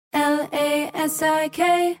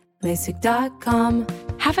L-A-S-I-K, LASIK.com.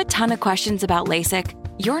 Have a ton of questions about LASIK?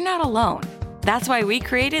 You're not alone. That's why we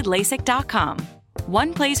created LASIK.com.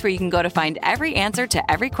 One place where you can go to find every answer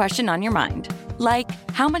to every question on your mind. Like,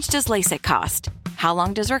 how much does LASIK cost? How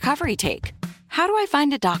long does recovery take? How do I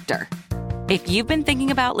find a doctor? If you've been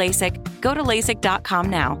thinking about LASIK, go to LASIK.com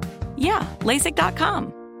now. Yeah,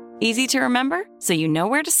 LASIK.com. Easy to remember, so you know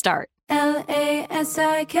where to start.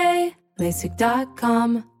 L-A-S-I-K,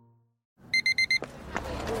 LASIK.com.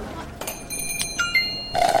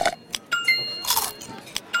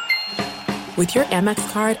 With your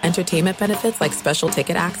Amex card, entertainment benefits like special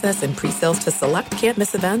ticket access and pre-sales to select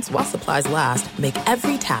can't-miss events while supplies last make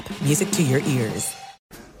every tap music to your ears.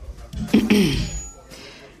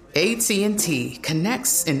 AT&T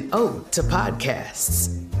connects an ode to podcasts.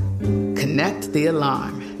 Connect the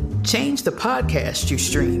alarm. Change the podcast you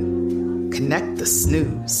stream. Connect the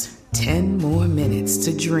snooze. 10 more minutes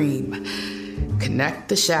to dream. Connect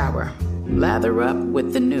the shower. Lather up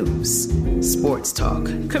with the news. Sports talk,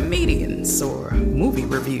 comedians, or movie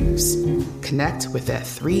reviews. Connect with that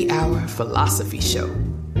 3-hour philosophy show.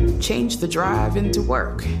 Change the drive into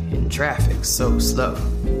work in traffic so slow.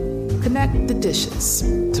 Connect the dishes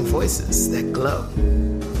to voices that glow.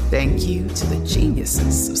 Thank you to the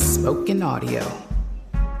geniuses of spoken audio.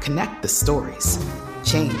 Connect the stories.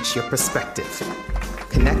 Change your perspective.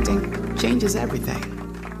 Connecting changes everything.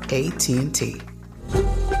 AT&T.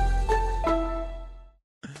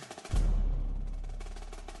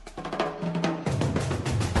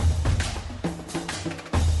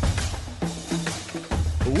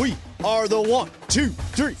 We are the 1, 2,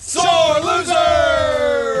 3 Sore Losers!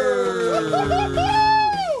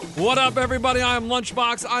 What up, everybody? I'm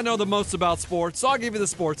Lunchbox. I know the most about sports, so I'll give you the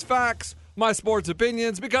sports facts, my sports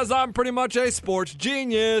opinions, because I'm pretty much a sports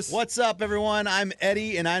genius. What's up, everyone? I'm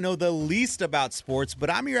Eddie, and I know the least about sports, but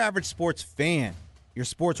I'm your average sports fan, your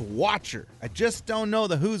sports watcher. I just don't know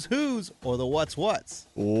the who's or the what's.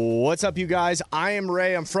 What's up, you guys? I am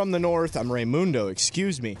Ray. I'm from the north. I'm Raymundo,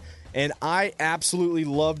 excuse me. And I absolutely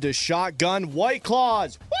love to shotgun White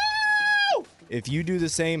Claws. Woo! If you do the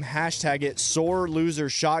same, hashtag it Sore Loser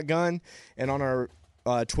Shotgun. And on our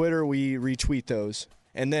Twitter, we retweet those.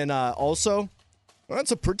 And then also, well,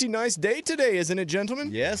 it's a pretty nice day today, isn't it,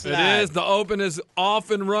 gentlemen? Yes, it is. The Open is off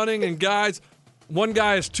and running. And guys, one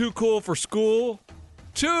guy is too cool for school.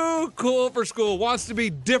 Too cool for school. Wants to be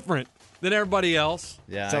different than everybody else.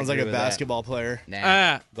 Yeah, sounds like a basketball player.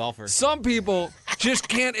 Nah, golfer. Some people just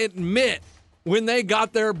can't admit when they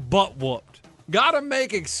got their butt whooped. Gotta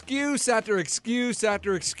make excuse after excuse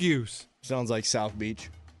after excuse. Sounds like South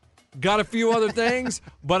Beach. Got a few other things,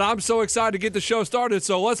 but I'm so excited to get the show started,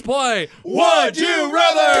 so let's play Would You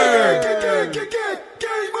Rather?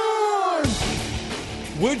 Game on!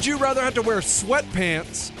 Would you rather have to wear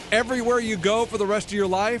sweatpants everywhere you go for the rest of your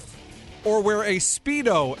life, or wear a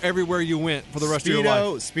Speedo everywhere you went for the rest of your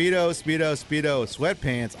life? Speedo.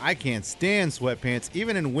 Sweatpants. I can't stand sweatpants.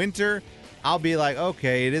 Even in winter, I'll be like,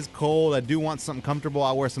 okay, it is cold. I do want something comfortable.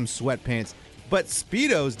 I'll wear some sweatpants. But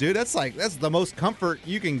Speedos, dude, that's the most comfort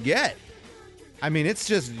you can get. I mean, it's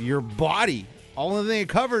just your body. Only thing it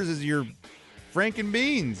covers is your franken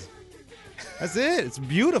beans. That's it. It's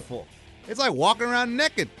beautiful. It's like walking around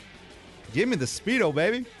naked. Give me the Speedo,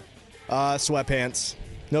 baby. Sweatpants.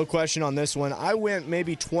 No question on this one. I went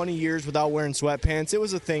maybe 20 years without wearing sweatpants. It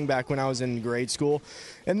was a thing back when I was in grade school.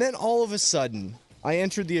 And then all of a sudden, I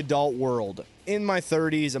entered the adult world. In my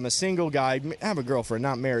 30s, I'm a single guy. I have a girlfriend,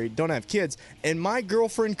 not married, don't have kids. And my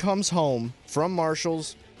girlfriend comes home from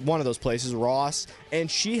Marshall's, one of those places, Ross, and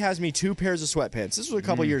she has me 2 pairs of sweatpants. This was a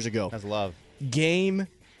couple years ago. That's love. Game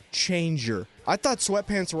changer. I thought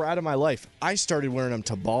sweatpants were out of my life. I started wearing them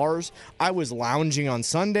to bars. I was lounging on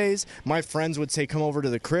Sundays. My friends would say, come over to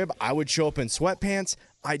the crib. I would show up in sweatpants.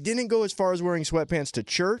 I didn't go as far as wearing sweatpants to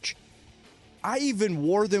church. I even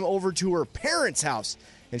wore them over to her parents' house.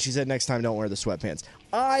 And she said, next time, don't wear the sweatpants.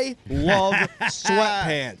 I love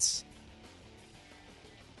sweatpants.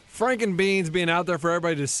 Franken beans being out there for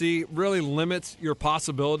everybody to see really limits your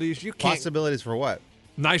possibilities. You can't. Possibilities for what?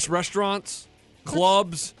 Nice restaurants,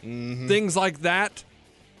 clubs, things like that.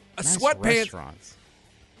 Nice Sweatpants.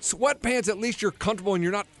 Sweatpants, at least you're comfortable and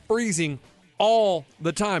you're not freezing all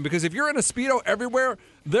the time. Because if you're in a Speedo everywhere,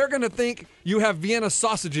 they're going to think you have Vienna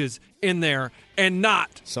sausages in there and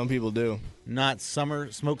not. Some people do. Not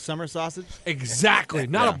smoked summer sausage? Exactly.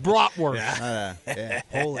 Not a bratwurst.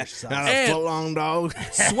 Polish sausage. Not a foot-long dog.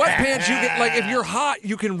 Sweatpants, you can, like, if you're hot,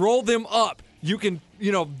 you can roll them up. You can,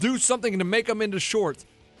 do something to make them into shorts.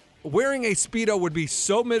 Wearing a Speedo would be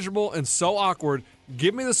so miserable and so awkward.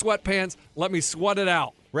 Give me the sweatpants. Let me sweat it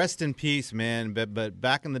out. Rest in peace, man. But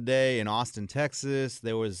back in the day in Austin, Texas,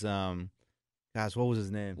 there was gosh, what was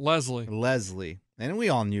his name? Leslie. And we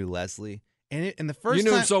all knew Leslie. And the first You knew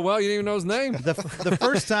time, him so well, you didn't even know his name. the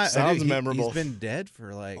first time Sounds dude, memorable. He's been dead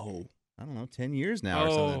for like I don't know, 10 years now or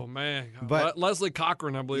Oh, something. man. But- Leslie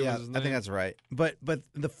Cochran, I believe Yeah, was his name. I think that's right. But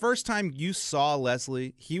the first time you saw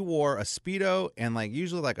Leslie, he wore a Speedo and like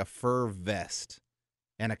usually like a fur vest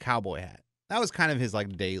and a cowboy hat. That was kind of his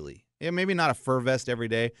like daily. Yeah, maybe not a fur vest every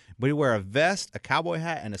day, but he'd wear a vest, a cowboy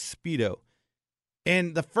hat, and a Speedo.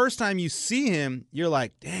 And the first time you see him, you're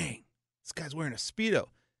like, dang, this guy's wearing a Speedo.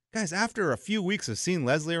 Guys, after a few weeks of seeing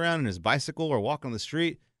Leslie around in his bicycle or walking on the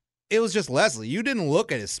street, it was just Leslie. You didn't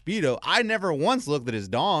look at his Speedo. I never once looked at his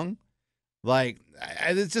dong. Like,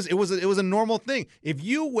 it's just, it was a normal thing. If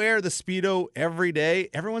you wear the Speedo every day,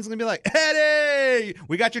 everyone's going to be like, Eddie,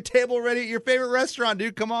 we got your table ready at your favorite restaurant,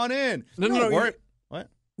 dude. Come on in. No. What?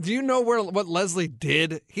 Do you know what Leslie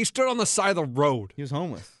did? He stood on the side of the road. He was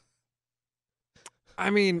homeless. I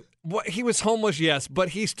mean, he was homeless, yes, but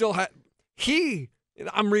he still had he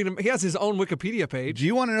has his own Wikipedia page. Do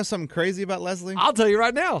you want to know something crazy about Leslie? I'll tell you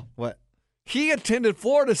right now. What? He attended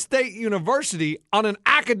Florida State University on an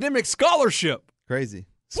academic scholarship. Crazy.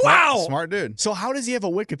 Wow. Smart dude. So how does he have a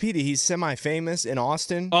Wikipedia? He's semi-famous in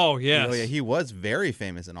Austin Oh, yes. Oh, yeah, he was very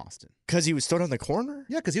famous in Austin. because he was stood on the corner?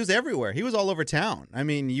 Yeah, because he was everywhere. He was all over town. I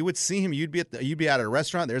mean, you would see him. You'd be out at a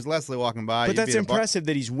restaurant. There's Leslie walking by. But You'd be that's at a bar- impressive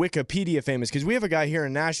that he's Wikipedia famous because we have a guy here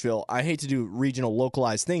in Nashville. I hate to do regional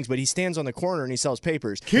localized things, but he stands on the corner and he sells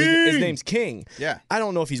papers. His name's King. Yeah. I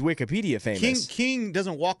don't know if he's Wikipedia famous. King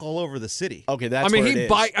doesn't walk all over the city. Okay, that's I mean, where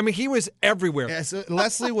it is. he was everywhere. Yeah, so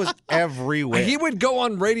Leslie was everywhere. He would go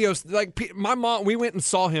on radio. Like my mom, we went and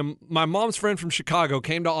saw him. My mom's friend from Chicago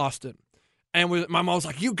came to Austin, and my mom was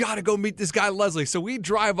like, "You got to go meet this guy Leslie." So we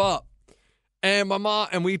drive up,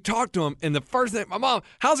 and we talked to him. And the first thing, my mom,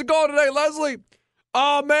 "How's it going today, Leslie?"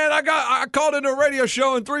 "Oh man, I called into a radio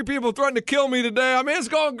show and 3 people threatened to kill me today. I mean, it's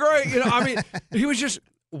going great." I mean, he was just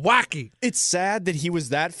wacky. It's sad that he was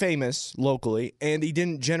that famous locally and he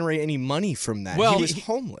didn't generate any money from that. Well, he was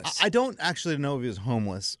homeless. I don't actually know if he was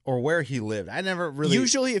homeless or where he lived. I never really.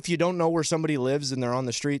 Usually, if you don't know where somebody lives and they're on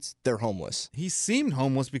the streets, they're homeless. He seemed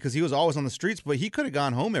homeless because he was always on the streets, but he could have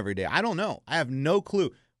gone home every day. I don't know. I have no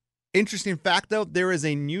clue. Interesting fact, though, there is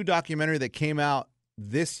a new documentary that came out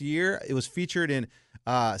this year. It was featured in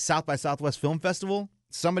South by Southwest Film Festival.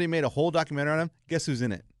 Somebody made a whole documentary on him. Guess who's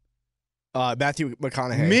in it? Matthew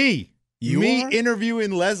McConaughey. Me. You are?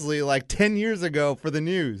 Interviewing Leslie like 10 years ago for the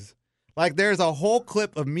news. Like, there's a whole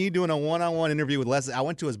clip of me doing a one-on-one interview with Leslie. I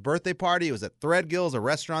went to his birthday party. It was at Threadgill's, a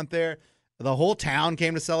restaurant there. The whole town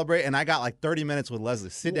came to celebrate, and I got like 30 minutes with Leslie.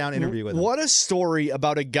 Sit-down interview with him. What a story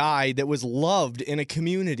about a guy that was loved in a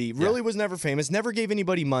community. Really was never famous, never gave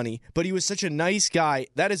anybody money, but he was such a nice guy.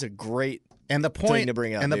 That is a great And the point to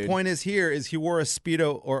bring out, and dude. the point is he wore a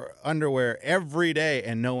Speedo or underwear every day,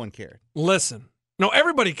 and no one cared. Listen, no,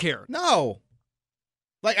 everybody cared. No.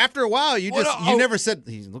 Like, after a while, you Well, just no, you never said,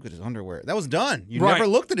 look at his underwear. That was done. You Right. never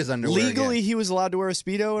looked at his underwear Legally, again. he was allowed to wear a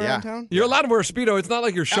Speedo around Yeah. town? You're allowed to wear a Speedo. It's not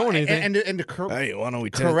like you're showing anything. And to Hey, why don't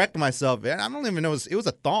we correct myself, man, I don't even know. It was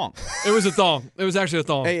a thong. It was a thong. It was actually a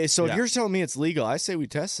thong. Hey, so Yeah. if you're telling me it's legal, I say we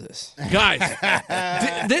test this. Guys,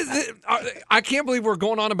 I can't believe we're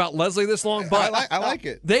going on about Leslie this long, but I like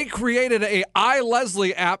it. they created a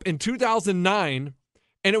iLeslie app in 2009,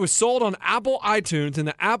 and it was sold on Apple iTunes, and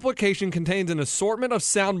the application contains an assortment of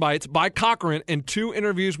sound bites by Cochran and 2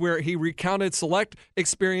 interviews where he recounted select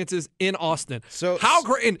experiences in Austin. So- how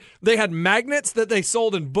great. And they had magnets that they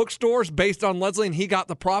sold in bookstores based on Leslie, and he got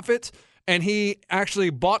the profits, and he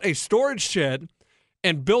actually bought a storage shed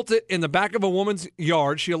and built it in the back of a woman's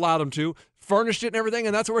yard. She allowed him to, furnished it and everything,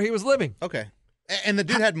 and that's where he was living. Okay. And the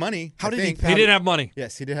dude had money. how I did he think. pay- He didn't have money.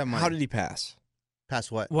 Yes, he did have money. How did he pass?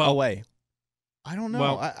 Pass what? Well, Away. I don't know.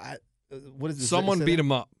 well, what is this? someone beat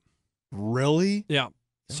him up. Really? Yeah.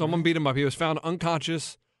 Someone beat him up. He was found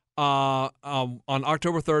unconscious on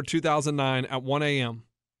October 3rd, 2009 at 1 a.m.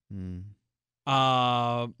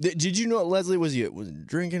 Did you know Leslie was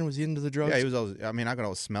drinking? Was he into the drugs? Yeah, he was always. I mean, I could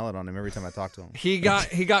always smell it on him every time I talked to him. He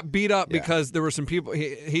got beat up Yeah. because there were some people.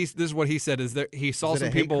 This is what he said is that he saw Is it a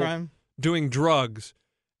some hate people crime? doing drugs,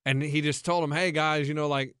 and he just told them, "Hey guys,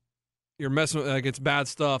 like you're messing with, like it's bad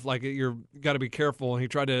stuff. Like you're got to be careful." And he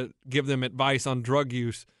tried to give them advice on drug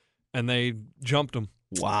use, and they jumped him.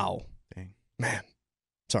 Wow. Dang. Man.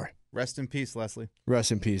 Sorry. Rest in peace, Leslie.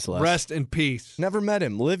 Rest in peace, Les. Rest in peace. Never met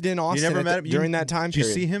him. Lived in Austin. You never at met the- him during that time Did you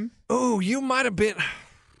period. see him? Oh, you might have been.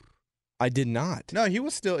 I did not. No, he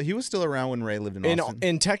was still around when Ray lived in Austin.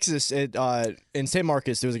 In Texas, in San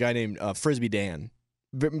Marcos, there was a guy named Frisbee Dan,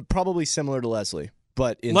 probably similar to Leslie.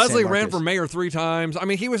 but in Leslie San ran Marcos. for mayor 3 times. I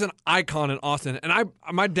mean, he was an icon in Austin. And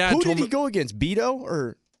my dad Who told did me he go against? Beto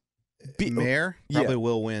or Mayor Yeah. probably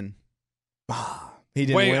will win. He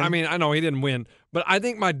didn't Wait, win? I mean, I know he didn't win, but I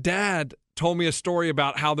think my dad told me a story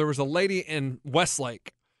about how there was a lady in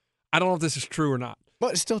Westlake. I don't know if this is true or not.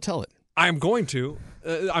 But still tell it. I'm going to.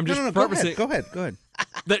 I'm just No, purposing go ahead.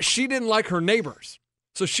 that she didn't like her neighbors.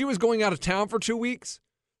 So she was going out of town for 2 weeks.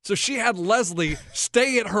 So she had Leslie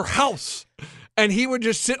stay at her house. And he would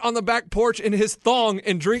just sit on the back porch in his thong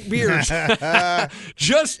and drink beers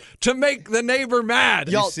just to make the neighbor mad.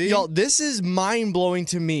 Y'all, this is mind-blowing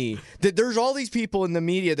to me that there's all these people in the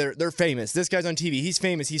media, they're famous. This guy's on TV. He's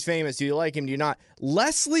famous. Do you like him? Do you not?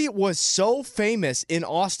 Leslie was so famous in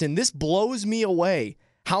Austin. This blows me away.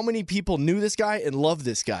 How many people knew this guy and loved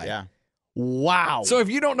this guy? Yeah. Wow. So if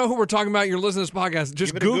you don't know who we're talking about, you're listening to this podcast,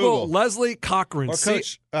 just Give it a Google Google. Leslie Cochran. Or See-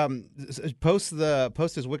 Coach, post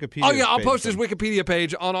his Wikipedia. Oh, yeah, I'll page post his for me. Wikipedia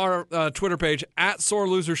page on our Twitter page, at Sore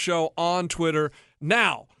Loser Show on Twitter.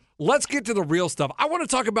 Now, let's get to the real stuff. I want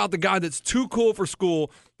to talk about the guy that's too cool for school,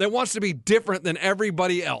 that wants to be different than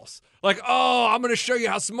everybody else. Like, oh, I'm going to show you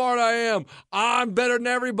how smart I am. I'm better than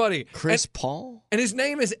everybody. Chris Paul? And his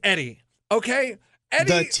name is Eddie, okay?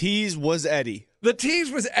 Eddie. The tease was Eddie. The tease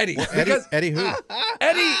was Eddie. Because Eddie who?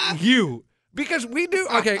 Eddie, you. Because we do,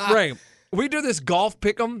 okay, Ray, we do this golf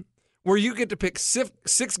pick'em where you get to pick 6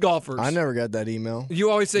 golfers. I never got that email. You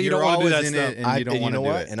always say you You're don't want to do always that in stuff. it, and you don't want to know do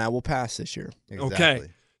what? it. And I will pass this year. Exactly. Okay.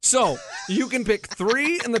 So you can pick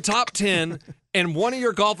 3 in the top 10, and one of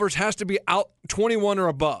your golfers has to be out 21 or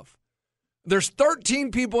above. There's 13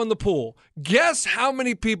 people in the pool. Guess how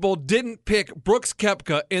many people didn't pick Brooks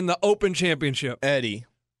Koepka in the Open Championship? Eddie.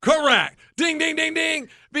 Correct. Ding, ding, ding, ding.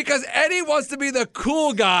 Because Eddie wants to be the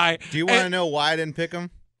cool guy. Do you want to know why I didn't pick him?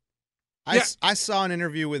 Yeah. I saw an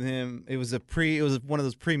interview with him. It was one of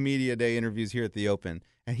those pre-media day interviews here at the Open,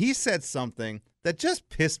 and he said something that just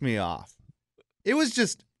pissed me off. It was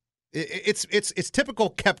just it's typical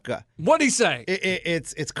Koepka. What'd he say?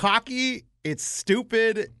 It's cocky. It's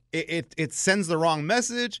stupid. It sends the wrong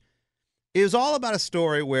message. It was all about a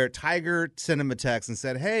story where Tiger sent him a text and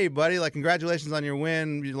said, "Hey, buddy, like congratulations on your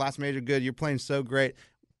win. Your last major, good. You're playing so great.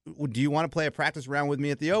 Do you want to play a practice round with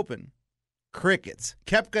me at the Open?" Crickets.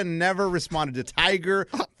 Koepka never responded to Tiger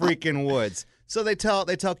freaking Woods. So they tell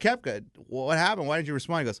Koepka, "What happened? Why didn't you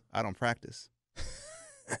respond?" He goes, "I don't practice."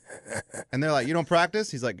 And they're like, "You don't practice?"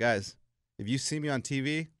 He's like, "Guys, if you see me on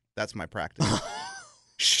TV, that's my practice."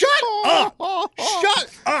 Shut up! Shut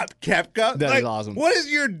up, Koepka. That is awesome. What is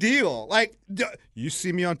your deal? Like, you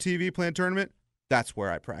see me on TV playing a tournament? That's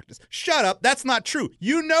where I practice. Shut up. That's not true.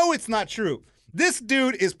 You know it's not true. This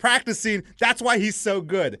dude is practicing. That's why he's so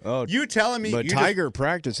good. Oh, you telling me? But you Tiger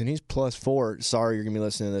practiced, and he's +4. Sorry, you're going to be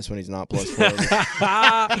listening to this when he's not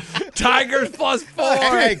 +4. Tiger's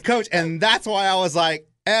 +4. Hey, coach, and that's why I was like,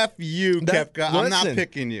 F you, Koepka. I'm not listen,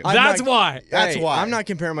 picking you. That's why. That's Hey, why. I'm not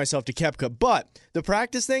comparing myself to Koepka, but the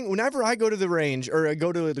practice thing, whenever I go to the range or I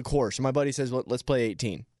go to the course, and my buddy says, well, let's play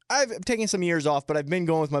 18. I've taken some years off, but I've been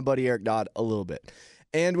going with my buddy Eric Dodd a little bit.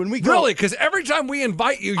 And when we go, Really? Because every time we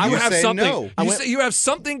invite you, I you would have say something. no. You have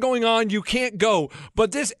something going on. You can't go.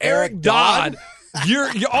 But this Eric Eric Dodd, Dodd? you're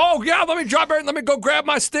oh yeah, let me drop it. Let me go grab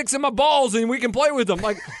my sticks and my balls, and we can play with them.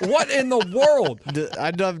 Like, what in the world?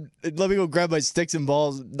 let me go grab my sticks and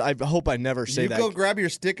balls. I hope I never say you that. go grab your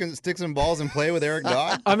sticks and balls and play with Eric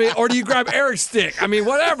Dodd? I mean, or do you grab Eric's stick? I mean,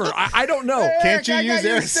 whatever. I don't know. Can't you use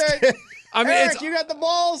Eric's stick? I mean, Eric, it's you got the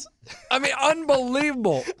balls.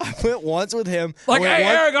 unbelievable. I went once with him. Like, I went hey,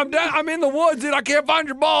 once- Eric, I'm down. I'm in the woods, and I can't find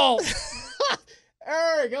your ball.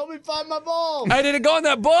 Eric, help me find my balls. Hey, did it go in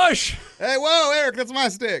that bush? Hey, whoa, Eric, that's my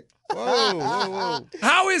stick. Whoa, whoa, whoa.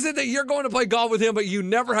 How is it that you're going to play golf with him, but you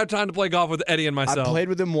never had time to play golf with Eddie and I myself? played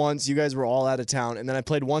with him once. You guys were all out of town, and then I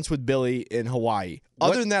played once with Billy in Hawaii.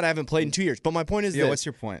 Other than that, I haven't played in 2 years. But my point is Yeah, this. what's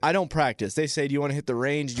your point? I don't practice. They say, do you want to hit the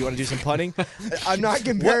range? Do you want to do some putting? I'm not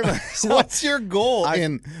comparing myself. What's your goal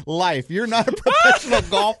in life? You're not a professional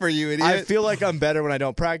golfer, you idiot. I feel like I'm better when I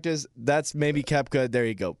don't practice. That's maybe Koepka. There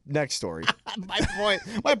you go. Next story.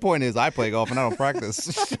 My point is I play golf and I don't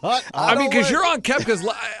practice. Shut up. I mean, because you're on Koepka's.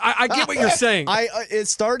 I get what you're saying. It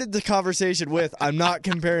started the conversation with, I'm not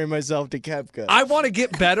comparing myself to Koepka. I want to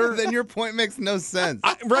get better. Then your point makes no sense.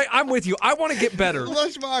 Right, I'm with you. I want to get better.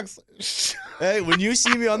 Lunchbox. Hey, when you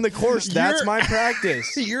see me on the course, that's You're- my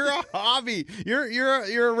practice. You're a hobby.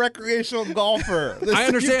 You're a recreational golfer. I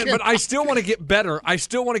understand, but I still want to get better. I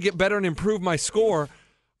still want to get better and improve my score.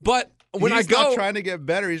 But when he's I go, not trying to get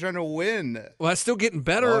better. He's trying to win. well, that's still getting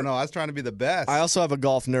better. Oh no, I was trying to be the best. I also have a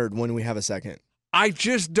golf nerd when we have a second. I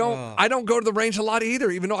just don't. I don't go to the range a lot either,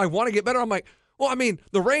 even though I want to get better. I'm like, Well, I mean,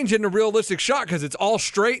 the range isn't a realistic shot because it's all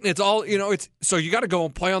straight and it's all, so you got to go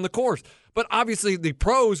and play on the course. But obviously, the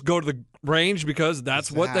pros go to the range because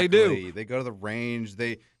that's what they do. They go to the range.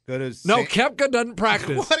 They go to. No, Koepka doesn't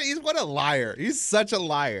practice. What a liar! He's such a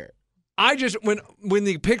liar. I just when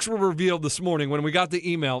the picks were revealed this morning when we got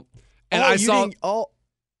the email, and I saw.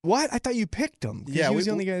 What? I thought you picked him. Yeah, he was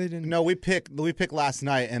the only guy that didn't. No, we picked last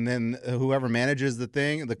night, and then whoever manages the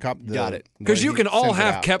thing, got it. Because you can all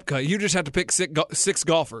have Koepka. You just have to pick six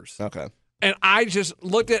golfers. Okay. And I just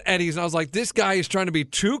looked at Eddie's, and I was like, this guy is trying to be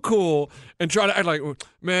too cool and try to act like,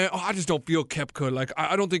 man, I just don't feel Koepka. Like,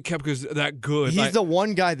 I don't think Koepka's that good. He's the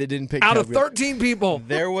one guy that didn't pick Out Koepka. of 13 people,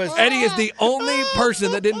 Eddie is the only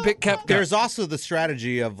person that didn't pick Koepka. There's also the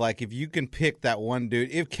strategy of, like, if you can pick that one dude,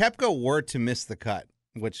 if Koepka were to miss the cut,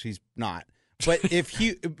 which he's not, but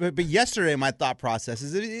but yesterday my thought process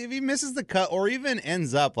is if he misses the cut or even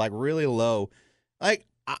ends up like really low, like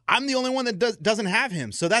I'm the only one that doesn't have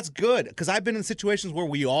him, so that's good because I've been in situations where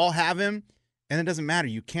we all have him, and it doesn't matter.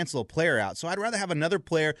 You cancel a player out, so I'd rather have another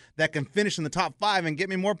player that can finish in the top 5 and get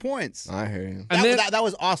me more points. I hear you. That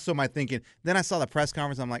was also my thinking. Then I saw the press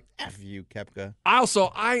conference. I'm like, F you, Koepka.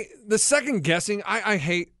 The second guessing, I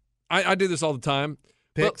hate. I do this all the time.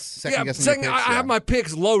 Picks, second guessing. I have my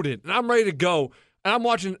picks loaded and I'm ready to go. And I'm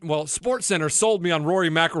watching. Well, SportsCenter sold me on Rory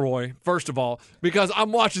McIlroy first of all because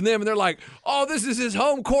I'm watching them and they're like, "Oh, this is his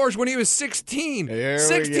home course when he was 16.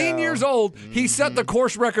 16 years old, he set the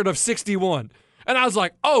course record of 61." And I was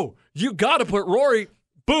like, "Oh, you got to put Rory."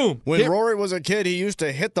 Boom. When Rory was a kid, he used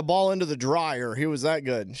to hit the ball into the dryer. He was that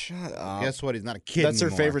good. Shut up. Guess what? He's not a kid That's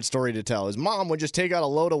anymore. her favorite story to tell. His mom would just take out a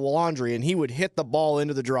load of laundry and he would hit the ball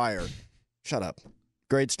into the dryer. Shut up.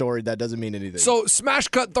 Great story. That doesn't mean anything. So smash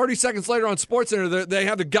cut 30 seconds later on SportsCenter, they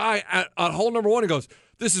have the guy at hole number 1 who goes,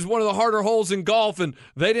 "This is one of the harder holes in golf, and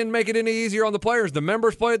they didn't make it any easier on the players. The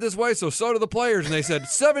members play it this way, so do the players." And they said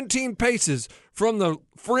 17 paces from the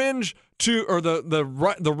fringe to or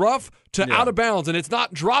the rough to out of bounds, and it's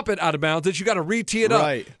not drop it out of bounds. It's you got to re-tee it up.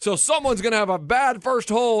 Right. So someone's going to have a bad first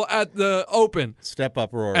hole at the Open. Step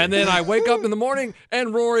up, Rory. And then I wake up in the morning,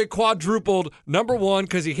 and Rory quadrupled number 1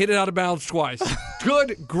 because he hit it out of bounds twice.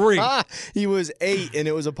 Good grief. He was 8, and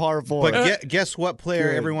it was a par 4. But guess what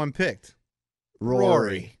player everyone picked?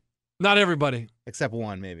 Rory. Not everybody. Except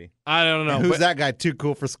one, maybe. I don't know. Who's that guy too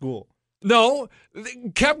cool for school? No,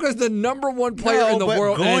 Koepka's the number 1 player in the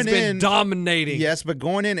world and has been dominating. Yes, but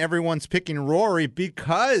going in, everyone's picking Rory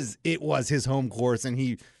because it was his home course and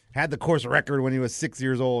he had the course record when he was 6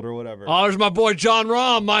 years old or whatever. Oh, there's my boy John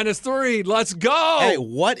Rahm, -3. Let's go. Hey,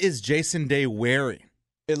 what is Jason Day wearing?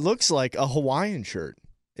 It looks like a Hawaiian shirt.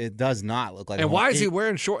 It does not look like. And why is he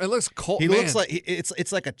wearing short? It looks cold. He looks like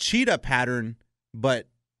it's like a cheetah pattern, but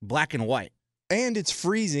black and white. And it's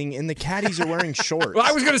freezing, and the caddies are wearing shorts. Well,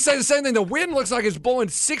 I was going to say the same thing. The wind looks like it's blowing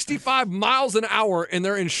 65 miles an hour, and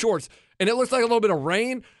they're in shorts. And it looks like a little bit of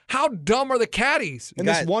rain. How dumb are the caddies? And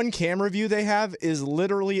this one camera view they have is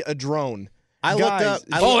literally a drone. Looked up.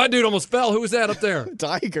 That dude almost fell. Who was that up there?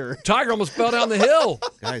 Tiger. Tiger almost fell down the hill.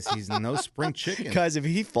 Guys, he's no spring chicken. Guys, if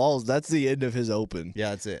he falls, that's the end of his Open.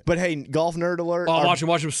 Yeah, that's it. But hey, golf nerd alert. Oh,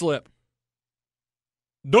 watch him slip.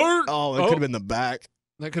 Dirt. Oh, it could have been the back.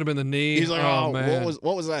 That could have been the knee. He's like, oh man.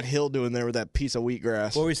 What was that hill doing there with that piece of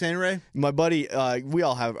wheatgrass? What were you saying, Ray? My buddy, we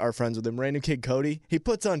all have our friends with him. Random kid Cody. He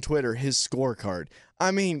puts on Twitter his scorecard.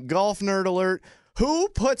 I mean, golf nerd alert. Who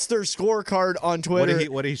puts their scorecard on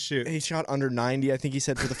Twitter? What did he shoot? He shot under 90, I think he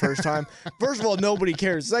said, for the first time. First of all, nobody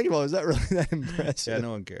cares. Second of all, is that really that impressive? Yeah,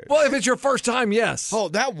 no one cares. Well, if it's your first time, yes. Oh,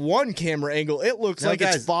 that one camera angle, it looks like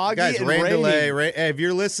it's foggy and rain raining. delay. Hey, if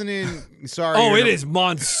you're listening, sorry. Oh, it is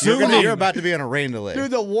monsoon. You're about to be on a rain delay.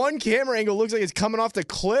 Dude, the one camera angle looks like it's coming off the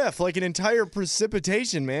cliff, like an entire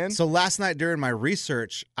precipitation, man. So last night during my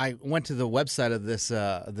research, I went to the website of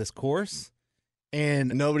this course,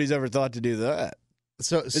 and nobody's ever thought to do that.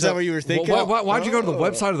 So is that what you were thinking? Why'd you go to the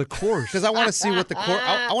website of the course? Because I want to see what the course.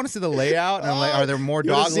 I want to see the layout, and I'm like, are there more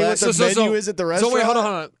dog see what legs? the menu is at the restaurant? So wait, hold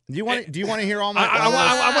on. Do you want to hear all my?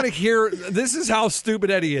 I want to hear. This is how stupid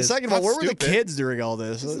Eddie is. Second of all, where were the stupid. kids during all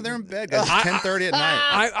this? They're in bed, guys. It's 10:30 at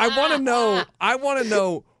night. I want to know. I want to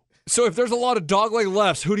know. So if there's a lot of dogleg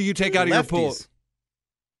lefts, who do you take out of your pool?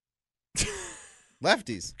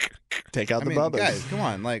 Lefties. Take out the Bubba. Guys, come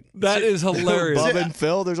on, like that is hilarious. Bubba and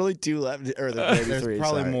Phil. There's only 2 left, or maybe there's 3.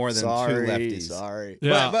 probably sorry. more than 2 lefties. Sorry.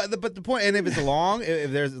 Yeah. But the point, and if it's long,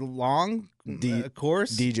 if there's a long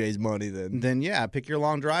course, DJ's money then yeah, pick your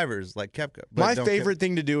long drivers like Koepka. My favorite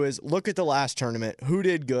thing to do is look at the last tournament. Who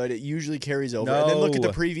did good? It usually carries over, and then look at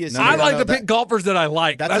the previous. I like to pick golfers that I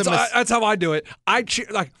like. That's how I do it.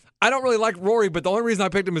 I don't really like Rory, but the only reason I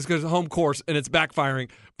picked him is because home course and it's backfiring.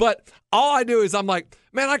 But all I do is I'm like,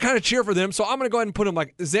 man, I kind of cheer for them, so I'm going to go ahead and put him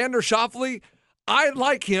like Xander Schauffele. I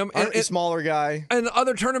like him. And a smaller guy. And the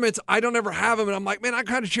other tournaments, I don't ever have him, and I'm like, man, I'm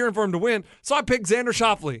kind of cheering for him to win. So I picked Xander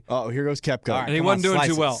Schauffele. Oh, here goes Koepka. All right, And he come wasn't on, doing slice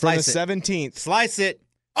too it. well. For the Slice it. 17th. Slice it.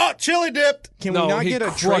 Oh, chili dipped. Can No, we not he get a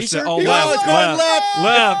crushed tracer? it. Oh, He left, always going left.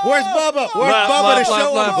 left. Where's Bubba? Where's Left, Bubba left, to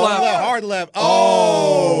show left, him? left, left. Hard left.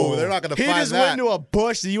 Oh, they're not going to He find just that. went into a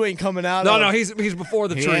bush that you ain't coming out No, of. no, he's before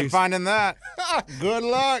the He trees. ain't finding that. Good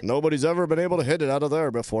luck. Nobody's ever been able to hit it out of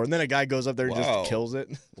there before. And then a guy goes up there and Whoa. just kills it.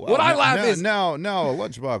 What I laugh is no,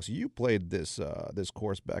 Lunchbox. You played this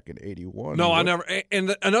course back in '81. no, I never.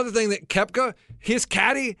 And another thing that Koepka, his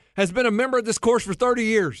caddy, has been a member of this course for 30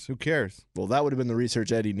 years. Who cares? Well, that would have been the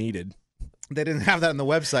research Eddie needed. They didn't have that on the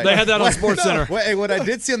website. They had that on Sports Center. Wait, hey, what I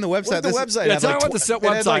did see on the website. What did the website Yeah, have? tell me Like what the it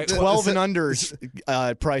had like website- 12 and under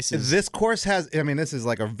prices. This course has. I mean, this is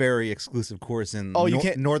like a very exclusive course in Oh, you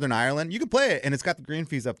can't- Northern Ireland. You can play it, and it's got the green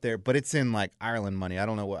fees up there, but it's in like Ireland money. I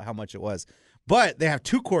don't know how much it was, but they have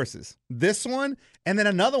two courses. This one, and then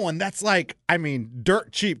another one that's like, I mean,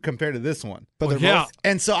 dirt cheap compared to this one. But Well, they're yeah. both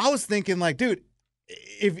And so I was thinking, like, dude,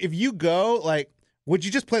 if you go, like, would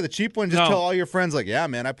you just play the cheap one? Just No. tell all your friends, like, yeah,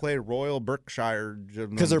 man, I played Royal Berkshire.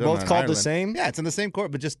 because they're both called the same. Yeah, it's in the same course,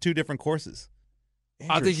 but just two different courses.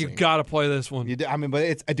 I think you got to play this one. I mean, but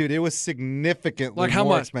it's, dude, it was significantly Like how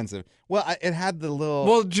more much? expensive. Well, it had the little.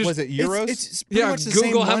 Well, just- was it euros? It's pretty Yeah, much the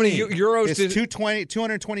Google same how many money. euros It's did.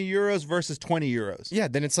 220 euros versus 20 euros. Yeah,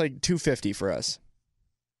 then it's like $250 for us.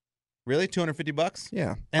 Really, $250?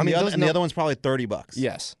 Yeah, And the other one's probably $30.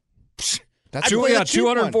 Yes. I'd Two, play yeah, the cheap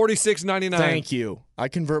one. $246.99. Thank you. I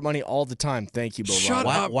convert money all the time. Thank you, Bob. Shut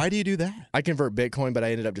Why, up. why do you do that? I convert Bitcoin, but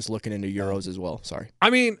I ended up just looking into euros as well. Sorry. I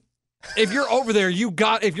mean, if you're over there,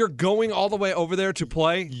 if you're going all the way over there to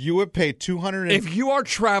play, You would pay 200. if you are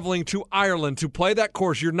traveling to Ireland to play that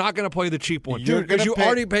course, you're not going to play the cheap one. You're Because gonna you pay-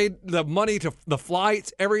 already paid the money to the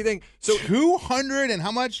flights, everything. So 200 and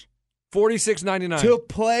how much $46.99. to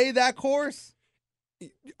play that course?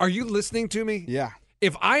 Are you listening to me? Yeah.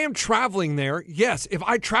 If I am traveling there, yes. If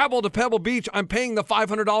I travel to Pebble Beach, I'm paying the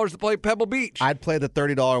 $500 to play Pebble Beach. I'd play the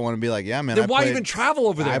 $30 one and be like, yeah, man. then I why played- even travel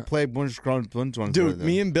over there? I played Bunch. Dude,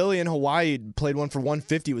 me and Billy in Hawaii played one for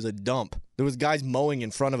 $150. It was a dump. There was guys mowing in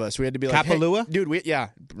front of us. We had to be like, Kapalua? Hey, dude, I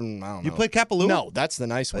don't know. You played Kapalua? No, that's the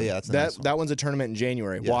nice one. yeah, that's the that nice one. That one's a tournament in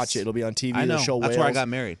January. Yes. Watch it. It'll be on TV. I know. The show That's where I Wales. got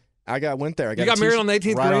married. Went there. I you got married on the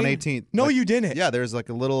 18th Right on green? 18th. No, Like- you didn't. Yeah, there's like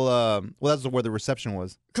a little. Well, that's where the reception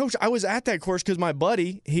was. Coach, I was at that course because my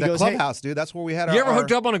buddy, he That goes, hey, clubhouse, dude. That's where we had our. You ever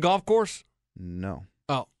hooked up on a golf course? No.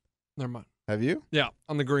 Oh, never mind. Have you? Yeah,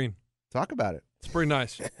 on the green. Talk about it. It's pretty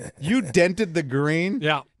nice. You dented the green.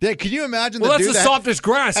 Yeah. Yeah. Can you imagine? Well, the that's dude the that- softest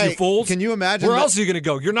grass, Hey, you fools. Can you imagine? Where the- else are you going to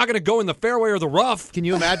go? You're not going to go in the fairway or the rough. Can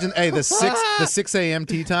you imagine? Hey, the 6 a.m.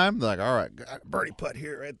 tee time. They're like, all right, got a birdie putt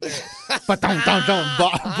here, right there. But don't.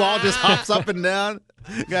 Ball just hops up and down.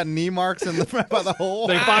 Got knee marks in the by the hole.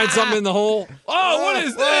 They find something in the hole. Oh, what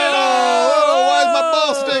is this? Oh, why is my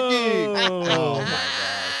ball sticky? Oh my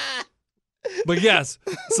god. But yes,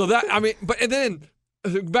 so that, I mean, but and then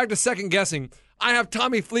back to second guessing. I have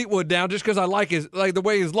Tommy Fleetwood down just because I like the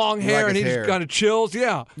way his long hair like and his he hair. just kind of chills.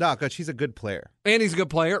 Yeah, No, because she's a good player. and he's a good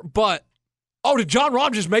player. But did John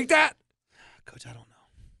Rahm just make that? Coach, I don't know.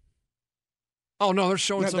 Oh no, they're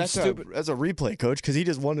showing some that's stupid. that's a replay, Coach, because he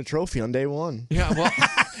just won the trophy on day one. Yeah, well,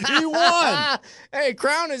 He won. Hey,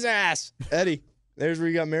 crown his ass. Eddie, there's where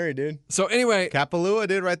you got married, dude. so anyway, Kapalua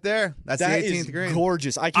did right there. That's That the 18th is green.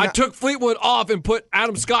 gorgeous. I cannot- took Fleetwood off and put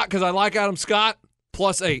Adam Scott because I like Adam Scott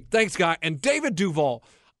 +8. Thanks, guy. And David Duval.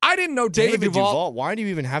 I didn't know David Duval. Why do you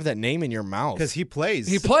even have that name in your mouth? Because he plays.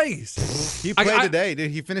 He plays. He I- played I- today. Did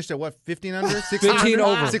he finish at what? 15 under? 15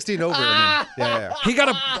 over. 16 over. I mean. Yeah.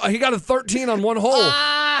 He got a 13 on one hole.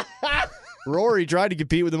 Rory tried to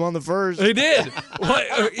compete with him on the first. He did.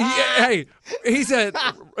 He said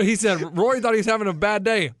Rory thought he was having a bad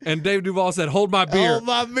day, and David Duval said, "Hold my beer." Oh,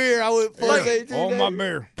 my beer. I went plus 18.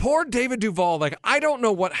 mirror. Poor David Duval. Like, I don't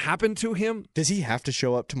know what happened to him. Does he have to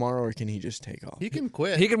show up tomorrow, or can he just take off? He can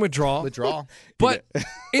quit. He can withdraw. withdraw. But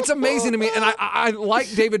it's amazing to me, and I like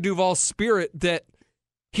David Duval's spirit that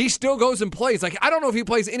he still goes and plays. Like, I don't know if he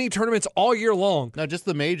plays any tournaments all year long, No, just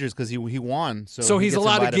the majors because he won. so he he's gets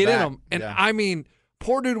allowed to invited get in back. them. And Yeah. I mean,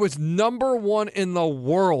 poor dude was number 1 in the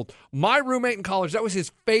world. My roommate in college, that was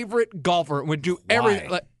his favorite golfer, and would do everything.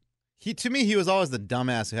 Why? Like, To me, he was always the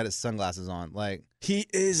dumbass who had his sunglasses on. Like He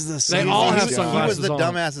is the They same. all he have was, sunglasses He was the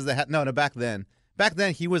on. dumbasses that had no. Back then. Back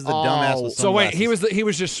then, he was the dumbass with sunglasses. so wait, he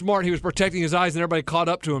was just smart. He was protecting his eyes, and everybody caught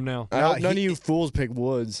up to him now. I hope none of you fools pick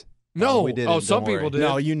Woods. No. we didn't. Oh, some Don't people worry. did.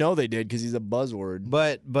 No, you know they did because he's a buzzword.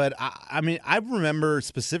 But I mean, I remember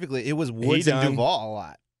specifically it was Woods and done. Duval a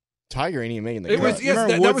lot. Tiger ain't even making the It cut. was- yes,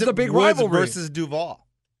 Remember that was the big Woods rivalry. versus Duval.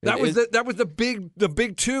 That was the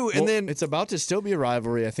big two, and Well, then it's about to still be a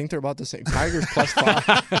rivalry. I think they're about to say Tigers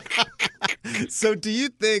 +5. So do you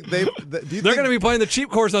think they're going to be playing the cheap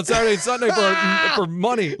course on Saturday and Sunday for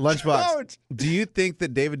money. Lunchbox? Do you think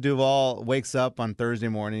that David Duval wakes up on Thursday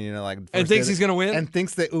morning, like And thinks he's gonna win? and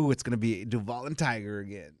thinks that it's going to be Duval and Tiger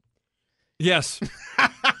again? Yes.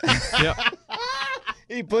 Yeah.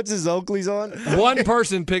 He puts his Oakleys on. One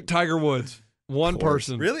person picked Tiger Woods. One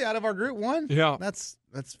person. Really, out of our group, one? Yeah. That's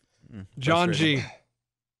John G.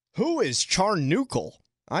 Who is Charnukel?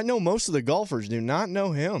 I know most of the golfers do not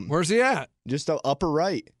know him. Where's he at? Just upper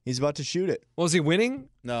right. He's about to shoot it. Was he winning?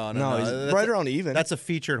 No, He's That's right around even. That's a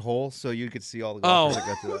featured hole, so you could see all the golfers that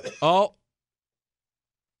go through it. Oh,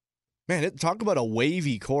 Man, talk about a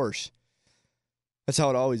wavy course. That's how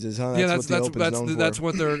it always is, huh? yeah. what the Open's known That's for.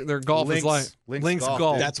 what their golf is like. Links golf,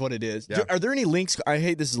 golf. dude. That's what it is. Yeah. Are there any links? I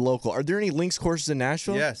hate this is local. Are there any links courses in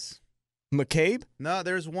Nashville? Yes. McCabe? No,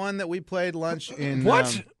 there's one that we played lunch in.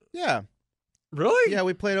 What? Yeah. Really? Yeah,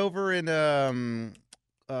 we played over in oh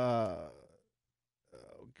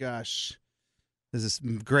gosh, this is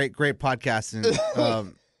great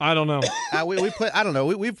podcasting. I don't know. We play. I don't know.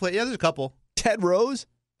 We've played. Yeah, there's a couple. Ted Rose?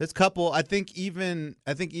 There's a couple. I think even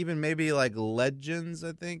maybe like Legends.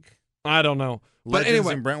 I think I don't know. But Legends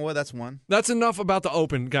anyway, in Brentwood. That's one. that's enough about the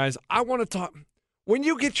Open, guys. I want to talk. When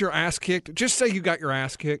you get your ass kicked, just say you got your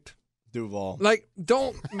ass kicked. Duval. Like,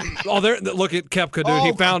 don't. Oh, there. Look at Koepka, dude.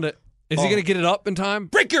 He found it. Is he going to get it up in time?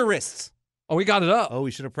 Break your wrists. Oh, he got it up. Oh,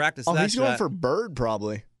 we should have practiced Oh, that. he's going shot. for bird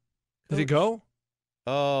probably. Did he go?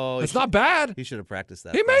 Oh, It's not bad. He should have practiced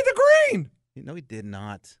that. He made the green. No, he did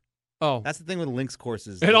not. Oh, That's the thing with links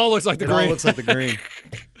courses. it all looks like the It green. all looks like the green.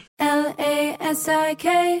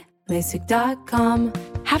 LASIK, LASIK.com.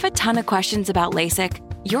 Have a ton of questions about LASIK?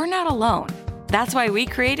 You're not alone. That's why we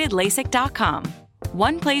created LASIK.com.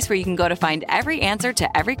 One place where you can go to find every answer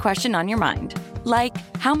to every question on your mind. Like,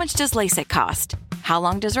 how much does LASIK cost? How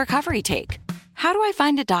long does recovery take? How do I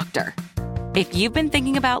find a doctor? If you've been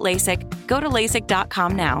thinking about LASIK, go to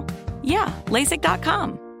LASIK.com now. Yeah,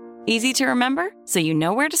 LASIK.com. Easy to remember, so you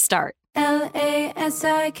know where to start.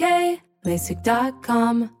 LASIK,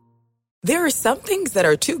 LASIK.com. There are some things that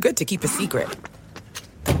are too good to keep a secret.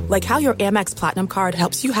 Like how your Amex Platinum card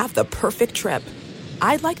helps you have the perfect trip.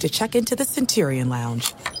 I'd like to check into the Centurion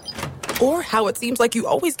Lounge. Or how it seems like you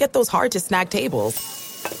always get those hard-to-snag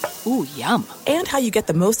tables. Ooh, yum. And how you get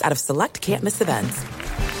the most out of select can't-miss events.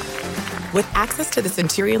 With access to the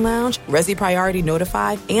Centurion Lounge, Resi Priority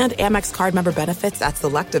Notify, and Amex card member benefits at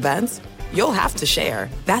select events, you'll have to share.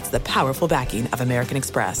 That's the powerful backing of American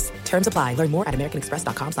Express. Terms apply. Learn more at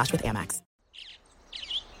americanexpress.com/withAmex.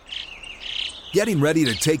 Getting ready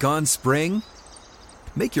to take on spring?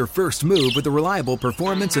 Make your first move with the reliable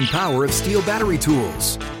performance and power of Steel battery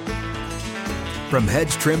tools. From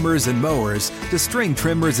hedge trimmers and mowers to string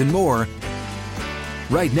trimmers and more,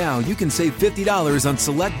 right now you can save $50 on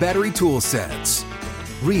select battery tool sets.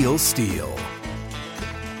 Real Steel.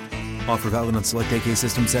 Offer valid on select AK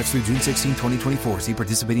system sets through June 16, 2024. See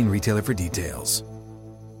participating retailer for details.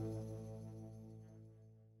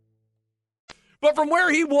 But from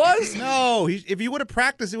where he was? No, if he would have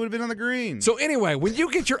practiced, it would have been on the green. So anyway, when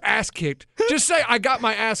you get your ass kicked, just say, I got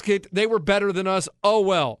my ass kicked. They were better than us. Oh,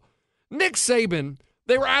 well. Nick Saban,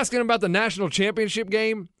 they were asking him about the national championship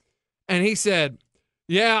game, and he said,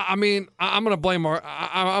 yeah, I mean, I'm going to blame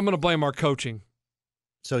our coaching.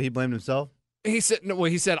 So he blamed himself? He said,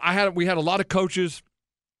 we had a lot of coaches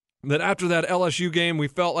that after that LSU game, we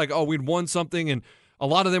felt like, oh, we'd won something, and a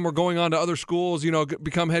lot of them were going on to other schools,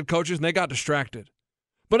 become head coaches, and they got distracted.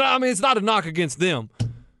 But, I mean, it's not a knock against them.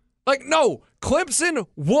 Like, no, Clemson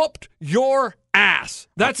whooped your ass.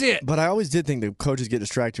 That's it. But I always did think the coaches get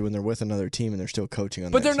distracted when they're with another team and they're still coaching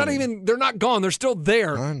on But that they're team. they're not gone. They're still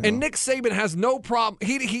there. I know. And Nick Saban has no problem.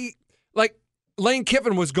 He like Lane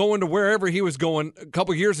Kiffin was going to wherever he was going a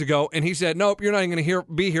couple years ago, and he said, nope, you're not even going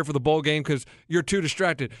to be here for the bowl game because you're too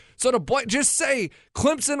distracted. So just say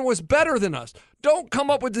Clemson was better than us. Don't come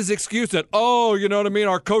up with this excuse that, oh, you know what I mean,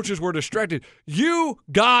 our coaches were distracted. You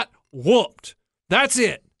got whooped. That's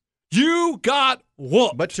it. You got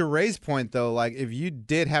whooped. But to Ray's point, though, like if you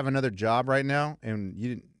did have another job right now and you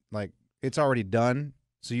didn't, like, it's already done,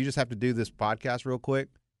 so you just have to do this podcast real quick,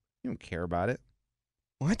 you don't care about it.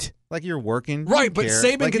 What? Like you're working. Right, but care.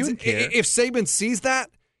 Saban, Like, you don't care. if Saban sees that,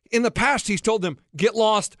 in the past he's told them, get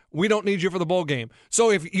lost, we don't need you for the bowl game.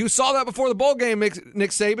 So if you saw that before the bowl game, Nick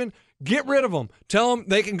Saban, get rid of them. Tell them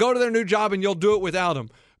they can go to their new job and you'll do it without them.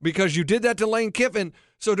 because you did that to Lane Kiffin.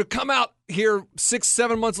 So to come out here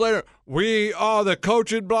 6-7 months later, we are the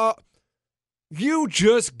coach and blah. You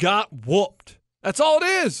just got whooped. That's all it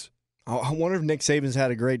is. I wonder if Nick Saban's had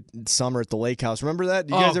a great summer at the lake house. Remember that?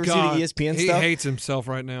 Did you guys ever see the ESPN he stuff? He hates himself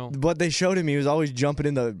right now. But they showed him. He was always jumping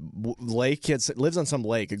in the lake. He lives on some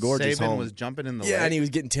lake, a gorgeous Saban home. was jumping in the lake. Yeah, and he was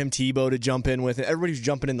getting Tim Tebow to jump in with it. Everybody was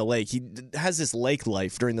jumping in the lake. He has this lake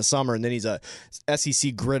life during the summer, and then he's a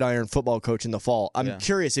SEC gridiron football coach in the fall. I'm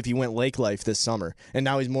curious if he went lake life this summer, and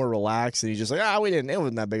now he's more relaxed, and he's just like, it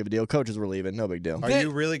wasn't that big of a deal. Coaches were leaving, no big deal. Are you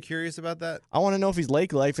really curious about that? I want to know if he's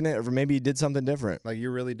lake life in it, or maybe he did something different. Like, you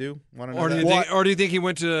really do want to know Or that? do you think he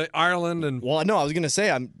went to Ireland and? Well, no, I was going to say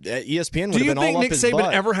ESPN would Do you have been think all Nick up his Saban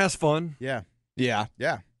butt. ever has fun? Yeah. Yeah.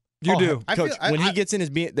 Yeah. You do. I Coach, feel- when he gets in his,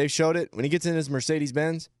 they showed it, when he gets in his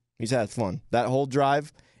Mercedes-Benz, he's had fun. That whole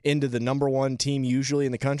drive into the number one team usually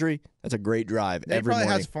in the country, that's a great drive He every probably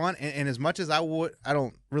morning. has fun, and as much as I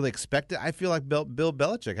don't really expect it. I feel like Bill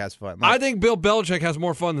Belichick has fun. I think Bill Belichick has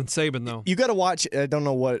more fun than Saban, though. You got to watch, I don't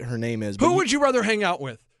know what her name is. Who would you rather hang out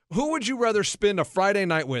with? Who would you rather spend a Friday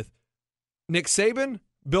night with? Nick Saban,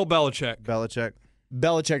 Bill Belichick.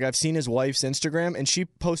 Belichick, I've seen his wife's Instagram, and she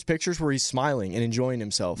posts pictures where he's smiling and enjoying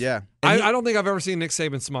himself. Yeah. I don't think I've ever seen Nick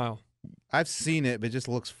Saban smile. I've seen it, but it just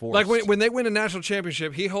looks forced. Like when they win a national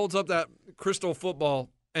championship, he holds up that crystal football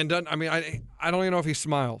and doesn't. I mean, I don't even know if he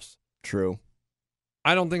smiles. True.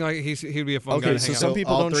 I don't think he'd be a fun guy Okay, to so hang out some with.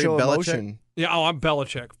 people all don't three show Belichick? emotion. Yeah, I'm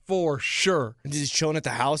Belichick for sure. He's just chilling at the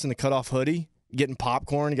house in the cutoff hoodie, getting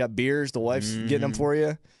popcorn, you got beers, the wife's getting them for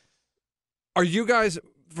you. Are you guys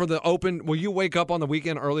for the Open? Will you wake up on the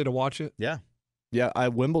weekend early to watch it? Yeah. Yeah,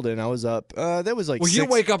 Wimbledon, I was up. That was like Well, 6. you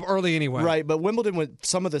wake up early anyway, Right, but Wimbledon,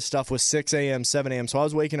 some of the stuff was 6 a.m., 7 a.m., so I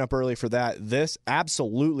was waking up early for that. This,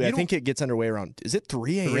 absolutely. I think it gets underway around, is it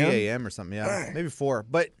 3 a.m.? 3 a.m. or something, yeah. Maybe 4.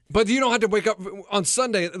 But you don't have to wake up on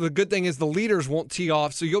Sunday. The good thing is the leaders won't tee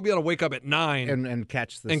off, so you'll be able to wake up at 9 and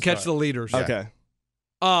catch the catch the leaders. Okay.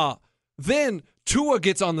 Then Tua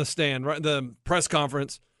gets on the stand, right? The press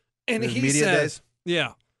conference, and His he media says, days?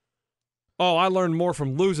 "Yeah, oh, I learned more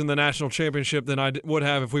from losing the national championship than I would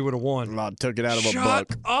have if we would have won." I took it out of a Shut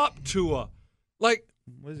book. up, Tua. Like,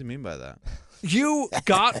 what does he mean by that? you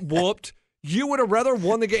got whooped. You would have rather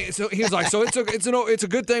won the game. So he was like, "So it's a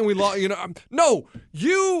good thing we lost." You know, no,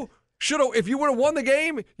 you should have. If you would have won the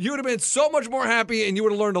game, you would have been so much more happy, and you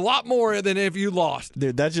would have learned a lot more than if you lost.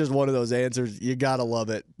 Dude, that's just one of those answers. You got to love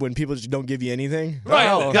it when people just don't give you anything. Right?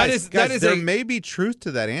 Oh, that guys, is there a may be truth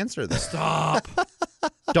to that answer, though. stop.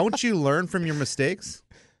 Don't you learn from your mistakes?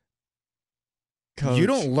 Coach. You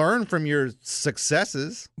don't learn from your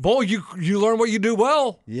successes. Boy, you learn what you do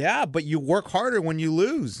well. Yeah, but you work harder when you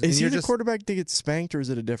lose. Is and he you're the just quarterback that gets spanked, or is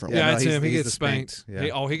it a different Yeah, one? it's he's- him. He he's gets the spanked. spanked,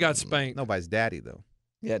 yeah. He got spanked. No, by his daddy, though.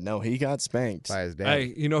 Yeah, no, he got spanked. By his daddy.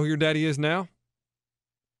 Hey, you know who your daddy is now?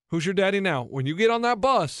 Who's your daddy now? When you get on that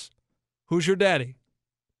bus, who's your daddy?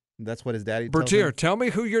 That's what his daddy tells Bertier, him? tell me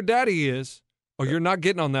who your daddy is, or you're not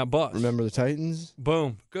getting on that bus. Remember the Titans?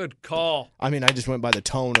 Boom. Good call. I mean, I just went by the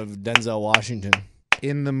tone of Denzel Washington.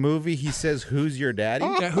 In the movie, he says, "Who's your daddy?"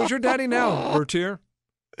 Yeah, who's your daddy now, Bertier?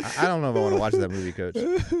 I don't know if I want to watch that movie, Coach.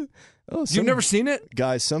 Oh, You've never seen it?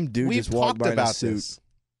 Guys, some dude We've just walked talked by in a about suit. this.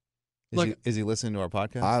 Look- Is he listening to our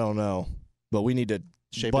podcast? I don't know, but we need to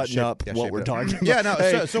button up yeah, what shape we're it up. talking about. Yeah, no.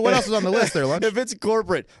 Hey, So what else is on the list there, Lunch? If it's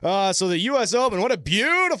corporate, so the U.S. Open, what a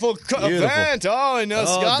beautiful, Beautiful. event! Oh, in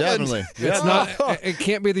Scotland, definitely. It's not. It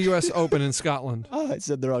can't be the U.S. Open in Scotland Oh, I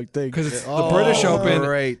said the wrong thing. because it's the British Open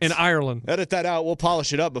great. in Ireland. Edit that out. We'll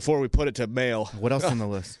polish it up before we put it to mail. What else on the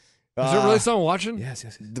list? Is there really someone watching? Yes.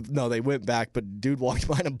 No, they went back, but dude walked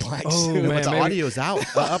by in a black Oh, suit. man, But the maybe- audio's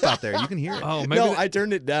up out there. You can hear it. Oh, maybe. No, I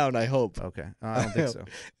turned it down. I hope. Okay. I don't think so.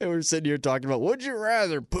 And we're sitting here talking about, would you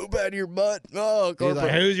rather poop out of your butt? Oh,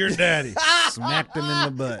 corporate. "Who's your daddy?" Smacked him in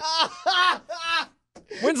the butt.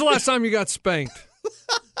 When's the last time you got spanked?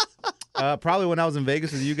 Probably when I was in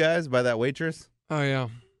Vegas with you guys by that waitress. Oh yeah.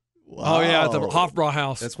 Oh yeah, at the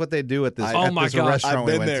Hofbrauhaus. That's what they do at this. Oh, at my this gosh. restaurant I've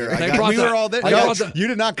we been went there. to. They I got- brought we the- were all there. I No, brought the- you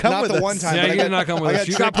did not come Not with the us. one time. Yeah, but you I did got- not come with I us. got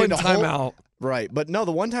You got tricked put in into hold- timeout. Right, but no,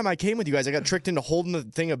 the one time I came with you guys, I got tricked into holding the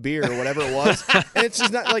thing of beer or whatever it was, and it's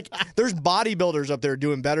just not like there's bodybuilders up there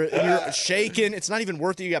doing better. And you're shaking. It's not even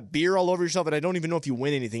worth it. You got beer all over yourself, and I don't even know if you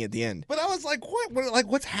win anything at the end. But I was like, what? Like,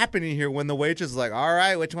 what's happening here? When the waitress is like, "All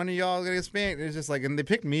right, which one of y'all is gonna get spanked?" It's just like, and they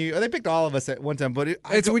picked me, or they picked all of us at one time. But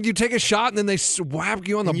It's when you take a shot and then they swap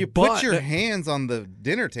you on the and you butt. put your hands on the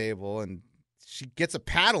dinner table, and she gets a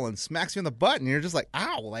paddle and smacks you in the butt, and you're just like,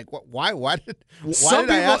 ow! Like, what? Why did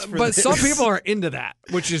I ask for But this? some people are into that,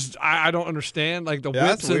 which is I don't understand. Like the Yeah,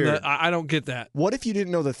 whips that's and weird. I don't get that. What if you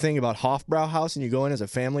didn't know the thing about Hofbrauhaus and you go in as a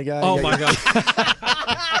family guy? Oh my god!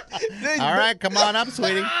 All right, come on up,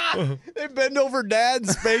 sweetie. They bend over dad and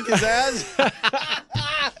spank his ass.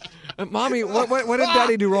 Mommy, what did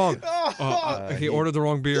Daddy do wrong? He ordered the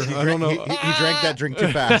wrong beer. I don't know. He drank that drink too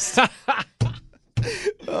fast.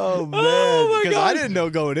 Oh, man. my Because God. I didn't know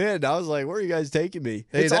going in. I was like, where are you guys taking me?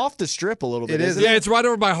 Hey, It's that- off the strip a little bit. It is. isn't Yeah, it's right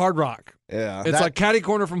over by Hard Rock. Yeah. It's That- like catty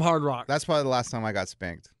corner from Hard Rock. That's probably the last time I got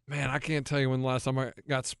spanked. Man, I can't tell you when the last time I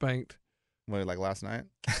got spanked. What, like last night?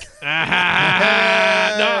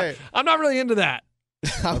 No, I'm not really into that.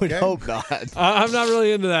 I would Okay. hope not. I'm not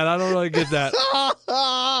really into that. I don't really get that.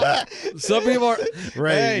 Some people are.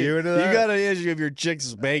 Ray, Hey, you into that? you got an issue of your chick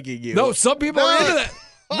spanking you. No, some people are No. into that.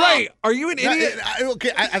 Ray, are you an No, idiot?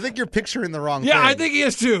 okay, I think you're picturing the wrong Yeah, thing. I think he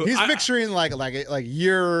is too. He's I- picturing like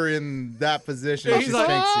you're in that position. Yeah, She he's like,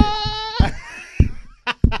 spanks you.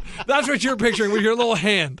 That's what you're picturing with your little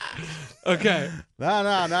hand. Okay. No,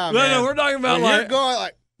 No, man. we're talking about When you're like, going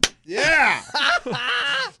like, yeah.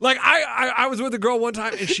 like I was with a girl one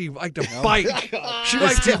time and she liked to bite. She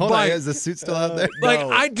liked to Hold on, bite. is the suit still out there? Like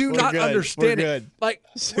No, I do we're not good. understand We're it. good. Like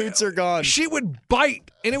Suits are gone. she would bite,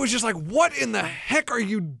 and it was just like, what in the heck are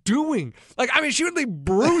you doing? Like, I mean, she would leave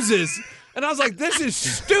bruises, and I was like, this is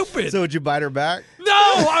stupid. So would you bite her back? No,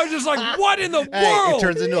 I was just like, what in the Hey, world? it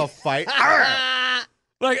turns into a fight.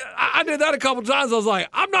 Like, I did that a couple times. I was like,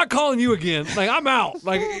 I'm not calling you again. Like, I'm out.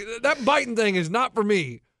 Like, that biting thing is not for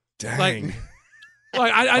me. Dang.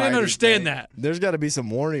 Like I didn't Biting understand thing. that. There's got to be some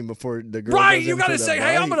warning before the girl Right, goes you in got for to the say,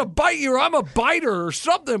 hey, I'm bite. going to bite you, or I'm a biter, or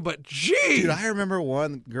something. But, geez. Dude, I remember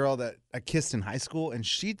one girl that I kissed in high school, and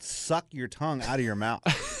she'd suck your tongue out of your mouth.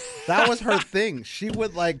 That was her thing. She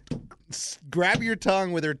would like grab your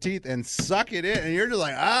tongue with her teeth and suck it in, and you're just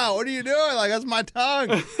like, ah, what are you doing? Like, that's my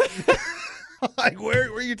tongue. Like, where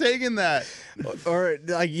are you taking that? Or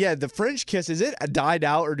like, yeah, the French kiss, is it died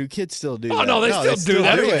out, or do kids still do Oh, that? no, they No, still they do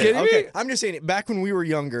that. Are still you do it. kidding Okay, me? I'm just saying, back when we were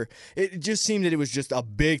younger, it just seemed that it was just a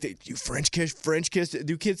big thing. You French kiss.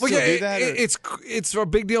 Do kids Well, still yeah, do that? or- it's a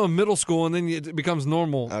big deal in middle school, and then it becomes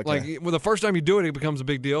normal. Okay. Like, well, the first time you do it, it becomes a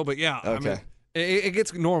big deal. But, yeah, I mean, Okay. it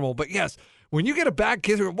gets normal. But, yes, when you get a bad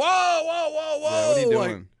kiss, whoa, whoa, whoa, whoa. Yeah, what are you like-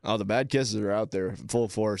 doing? Oh, the bad kisses are out there full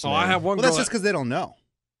force. Oh, man. I have one Well, girl. that's just because they don't know.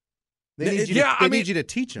 They need you, Yeah, they I mean, need you to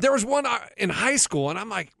teach them. There was one in high school, and I'm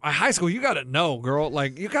like, high school, you got to know, girl.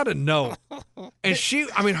 Like, you got to know. And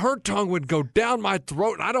her tongue would go down my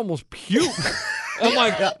throat, and I'd almost puke. I'm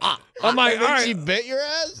like, all right. She bit your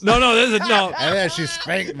ass? No, this is no. And then she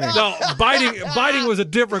spanked me. No, biting was a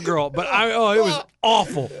different girl, but it was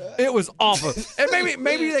awful. It was awful. And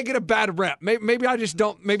maybe they get a bad rep. Maybe I just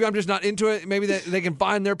don't. Maybe I'm just not into it. Maybe they can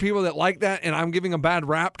find their people that like that, and I'm giving a bad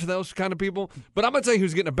rap to those kind of people. But I'm gonna tell you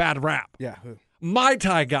who's getting a bad rap. Yeah. Who? Mai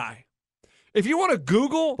Tai guy. If you want to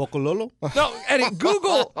Google, Bocololo? no, Eddie,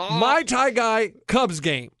 Google Mai Tai guy Cubs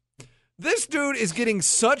game. This dude is getting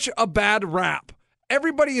such a bad rap.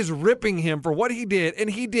 Everybody is ripping him for what he did, and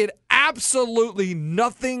he did absolutely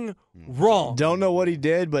nothing wrong. Don't know what he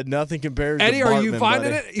did, but nothing compares Eddie, to are you Bartman,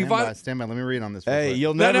 finding buddy. it? You Stand by. Let me read on this. real Hey, quick.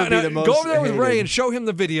 you'll No, never be the most Go over there with Ray hated. and show him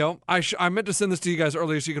the video. I meant to send this to you guys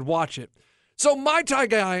earlier so you could watch it. So Mai Tai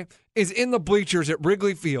guy is in the bleachers at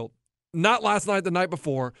Wrigley Field. Not last night, the night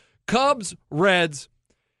before. Cubs, Reds,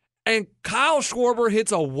 and Kyle Schwarber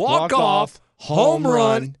hits a walk-off home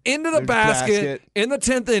run into the basket in the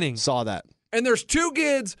 10th inning. Saw that. And there's two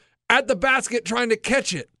kids at the basket trying to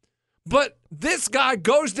catch it. But this guy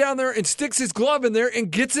goes down there and sticks his glove in there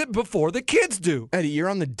and gets it before the kids do. Eddie, you're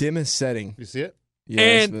on the dimmest setting. You see it?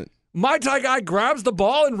 Yes, And Mai Tai guy grabs the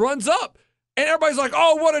ball and runs up. And everybody's like,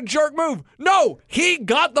 oh, what a jerk move. No, he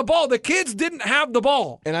got the ball. The kids didn't have the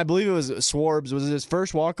ball. and I believe it was Swarbs. Was it his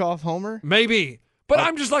first walk-off homer? Maybe. But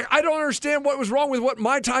I'm just like, I don't understand what was wrong with what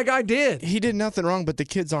Mai Tai guy did. He did nothing wrong, but the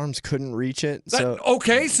kid's arms couldn't reach it.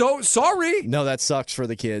 Okay, so sorry. No, that sucks for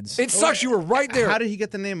the kids. It sucks. You were right there. How did he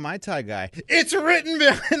get the name Mai Tai guy? It's written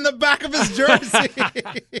in the back of his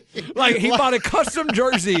jersey. Like he bought a custom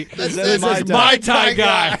jersey. It That says says Mai Mai Tai Tai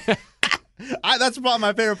guy. That's probably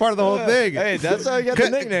my favorite part of the whole thing. Hey, that's how he got the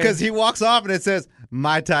nickname. Because he walks off and it says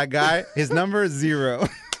Mai Tai guy. His number is 0.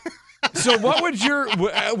 So what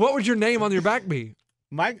would your name on your back be?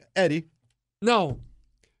 Mike Eddie. No,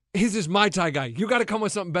 his is Mai Tai guy. You got to come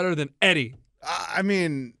with something better than Eddie. I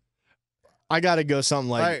mean, I got to go something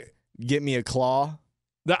like, Like- get me a claw.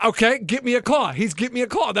 Okay, get me a claw. He's get me a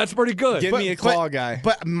claw. That's pretty good. Get me a claw guy.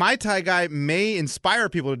 But Mai Tai guy may inspire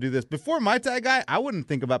people to do this. Before Mai Tai guy, I wouldn't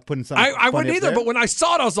think about putting something. I funny wouldn't up either, there. but when I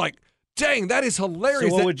saw it, I was like, Dang, that is hilarious. So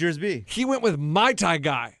what that would yours be? he went with Mai Tai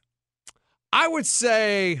guy. I would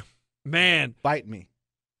say, man, Bite me.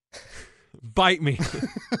 bite me.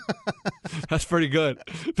 That's pretty good.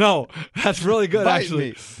 No, that's really good, Bite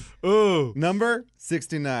actually. me. Ooh. Number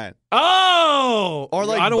 69. Oh! Or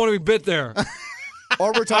like- I don't want to be bit there. Or we're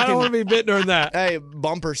I don't talking. want to be bit during that. Hey,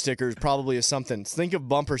 bumper stickers probably is something. Think of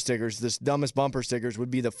bumper stickers. This dumbest bumper stickers would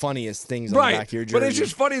be the funniest things on the back Right. of your jersey. But it's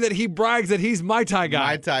just funny that he brags that he's Mai Tai guy.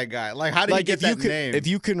 Mai Tai guy. Like, how did you get that name? If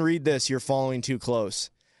you can read this, you're following too close.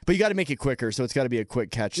 But you got to make it quicker, so it's got to be a quick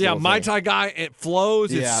catch. Yeah, little Mai thing. Tai guy, it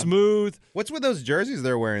flows, it's Yeah. smooth. What's with those jerseys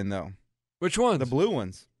they're wearing, though? Which ones? The blue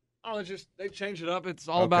ones. Oh, it's just they changed it up. It's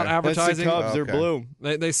all Okay. about That's the advertising. Cubs. They're Okay. blue.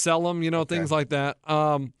 They sell them, things like that.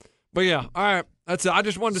 But yeah, all right. That's it. I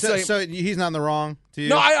just wanted to say. So he's not in the wrong to you?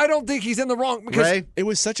 No, I don't think he's in the wrong because Ray? It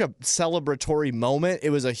was such a celebratory moment. It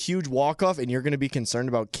was a huge walk-off, and you're going to be concerned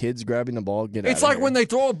about kids grabbing the ball. Get it's out of like here. when they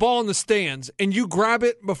throw a ball in the stands and you grab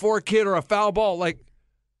it before a kid or a foul ball. Like,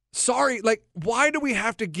 sorry, like, why do we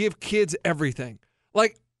have to give kids everything?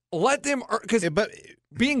 Like, let them, because But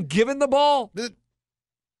being given the ball.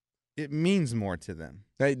 it means more to them.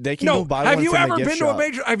 They can No, go buy have one you from ever the gift been shop. to a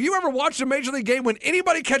major? Have you ever watched a major league game when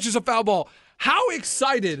anybody catches a foul ball? How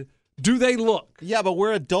excited do they look? Yeah, but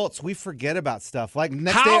we're adults. We forget about stuff. Like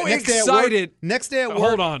next How day, excited? Next day at work.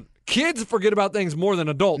 Hold on, kids forget about things more than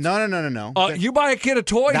adults. No. You buy a kid a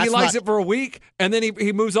toy, he That's likes not- it for a week, and then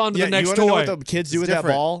he moves on to Yeah, the next you toy. know what the kids do It's with different.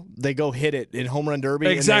 that ball? They go hit it in home run derby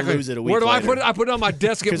Exactly. and they lose it a week Where do later. I put it? I put it on my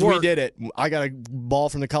desk at Because work. we did it. I got a ball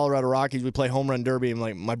from the Colorado Rockies. We play home run derby, and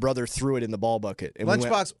like my brother threw it in the ball bucket. And we went-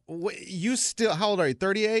 Lunchbox, you still, how old are you?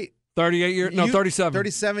 38? 38 years? No, 37.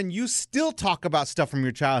 37. You still talk about stuff from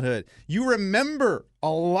your childhood. You remember a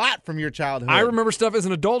lot from your childhood. I remember stuff as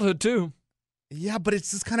an adulthood too. Yeah, but it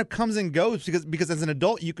just kind of comes and goes because as an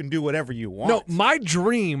adult you can do whatever you want. No, my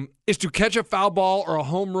dream is to catch a foul ball or a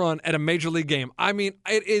home run at a major league game. I mean,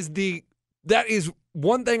 that is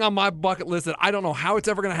one thing on my bucket list that I don't know how it's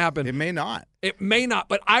ever going to happen. It may not. It may not,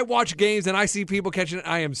 but I watch games and I see people catching it.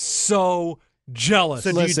 I am so jealous.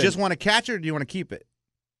 So do Listen. you just want to catch it or do you want to keep it?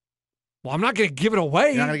 Well, I'm not going to give it away.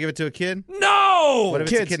 You're not going to give it to a kid? No! What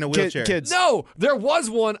if it's a kid in a wheelchair? Kids. No, there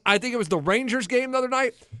was one. I think it was the Rangers game the other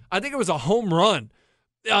night. I think it was a home run.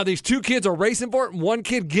 These two kids are racing for it, and one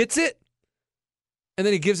kid gets it, and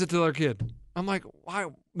then he gives it to the other kid. I'm like, why?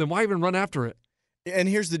 Then why even run after it? And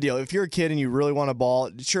here's the deal: if you're a kid and you really want a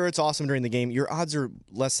ball, sure, it's awesome during the game. Your odds are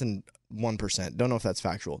less than 1%. Don't know if that's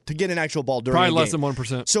factual to get an actual ball during Probably the less game.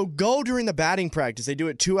 than 1%. So go during the batting practice. They do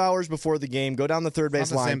it 2 hours before the game. Go down the third base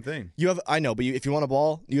It's not the line. same thing. You have, I know, but if you want a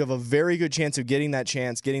ball, you have a very good chance of getting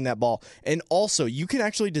that ball. And also, you can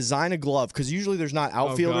actually design a glove because usually there's not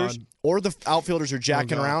outfielders God. or the outfielders are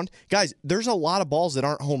jacking God. around. Guys, there's a lot of balls that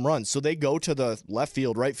aren't home runs, so they go to the left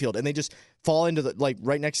field, right field, and they just fall into the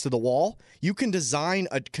right next to the wall. You can design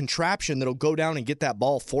a contraption that'll go down and get that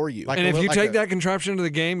ball for you. Like And a if little- you like take a- that contraption to the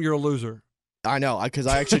game, you're a loser. I know, because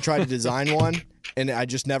I actually tried to design one, and I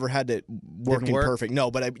just never had it working work? perfect. No,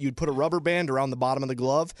 but you'd put a rubber band around the bottom of the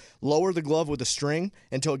glove, lower the glove with a string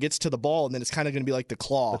until it gets to the ball, and then it's kind of going to be like the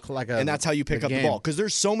claw. and that's how you pick the up the game. ball. Because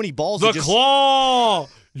there's so many balls. The that just, claw!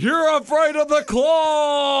 You're afraid of the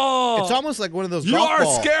claw! It's almost like one of those You golf are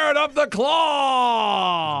ball. scared of the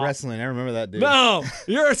claw! Wrestling. I remember that dude. No,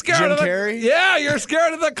 you're scared Jim of the Carrey? Yeah, you're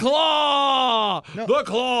scared of the claw. No. The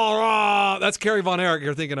claw. That's Kerry Von Erich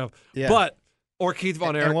you're thinking of. Yeah. Or Keith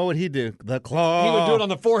Von And Erich. what would he do? The claw. He would do it on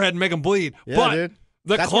the forehead and make him bleed. Yeah, but dude.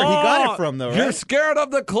 the That's claw. where he got it from, though, You're right? scared of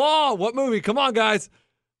the claw. What movie? Come on, guys.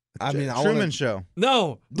 I mean, I Truman wanna, Show.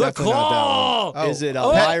 No, the Definitely not that claw. one. Is it Oh,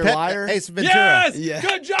 Liar Liar? Ace Ventura. Yes. Yeah.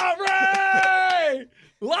 Good job, Ray.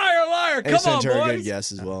 Liar. Come Ace on, Ventura, boys. good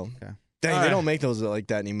guess as well. Okay. Dang, All they right. don't make those like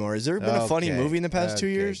that anymore. Has there been a funny Okay. movie in the past 2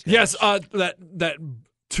 Okay. years? Yes. That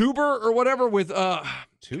tuber or whatever with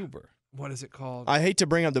Tuber. what is it called? I hate to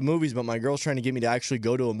bring up the movies, but my girl's trying to get me to actually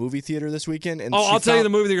go to a movie theater this weekend. And Oh, she I'll tell you found- the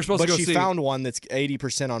movie that you're supposed to but go she see. found one that's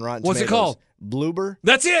 80% on Rotten What's it Tomatoes. called? Bloober.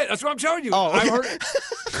 That's it. That's what I'm telling you. Oh, okay. I've heard.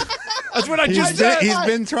 That's what I He's just said.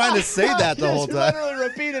 been trying to say that the whole She time. literally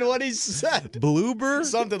repeated what he said. Bloober?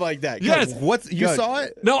 Something like that. Yes. What? You Good. saw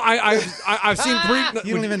it? No, I've seen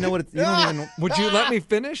You don't even know what it's. You don't even. Would you let me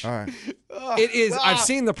finish? All right. It is. I've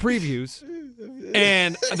seen the previews,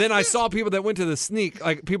 and then I saw people that went to the sneak,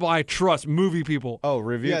 like people I trust, movie people. Oh,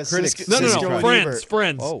 review Yeah, critics. Cisco- No, Cisco and friends, Ebert.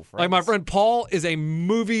 friends. Oh, Like my friends. friend Paul is a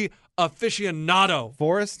movie aficionado.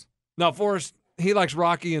 Forrest. Now, Forrest, he likes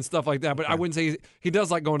Rocky and stuff like that, but I wouldn't say he does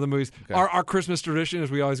like going to the movies. Okay. Our Christmas tradition is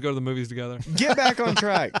we always go to the movies together. Get back on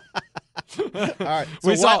track. All right. So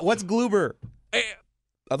We saw- what's Gloober?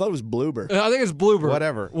 I thought it was Bloober. I think it's Bloober.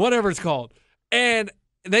 Whatever. Whatever it's called. And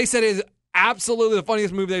they said it is absolutely the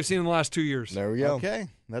funniest movie they've seen in the last 2 years. There we go. Okay,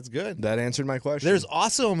 that's good. That answered my question. There's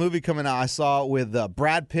also a movie coming out I saw with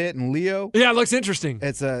Brad Pitt and Leo. Yeah, it looks interesting.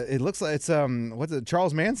 It looks like it's what's it?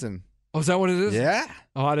 Charles Manson. Oh, is that what it is? Yeah.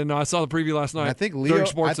 Oh, I didn't know. I saw the preview last night. And I think during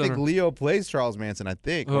Sports Center. Leo plays Charles Manson. I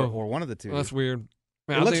think, or one of the two. Well, that's weird.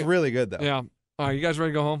 Man, It looks really good though. Yeah. All right, you guys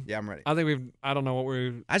ready to go home? Yeah, I'm ready. I think I don't know what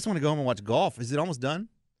we've. I just want to go home and watch golf. Is it almost done?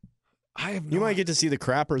 I have. You might get to see the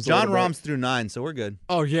crappers. John Rahm's through 9, so we're good.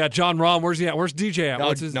 Oh yeah, John Rahm. Where's he at? Where's DJ at? No,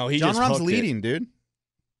 What's his? no, he John just Rahm's hooked leading, it. dude.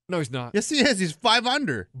 No, he's not. Yes, he is. He's 5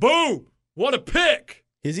 under. Boom! What a pick!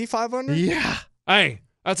 Is he 500? Yeah. Hey,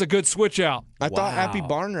 that's a good switch out. I thought Wow. Appy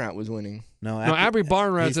Barnrat was winning. No, Abby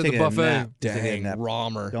Barnrat's he's at the taking a buffet. nap. He's taking a Dang, nap.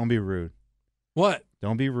 Rahmer. Don't be rude. What?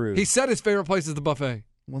 Don't be rude. He said his favorite place is the buffet.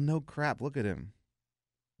 Well, no crap. Look at him.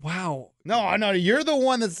 Wow. No, you're the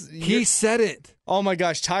one that's. He said it. Oh my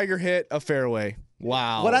gosh, Tiger hit a fairway.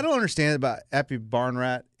 Wow. What I don't understand about Epi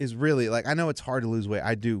Barnrat is really like I know it's hard to lose weight.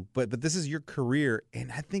 I do, but this is your career,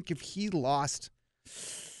 and I think if he lost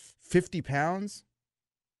 50 pounds,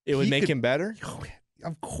 It would he make could- him better? oh,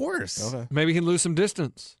 of course. Okay. Maybe he'd lose some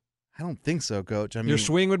distance. I don't think so, Coach. I mean, Your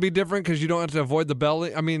swing would be different because you don't have to avoid the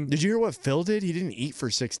belly. I mean, Did you hear what Phil did? He didn't eat for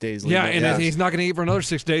 6 days. yeah, leading and up. he's not going to eat for another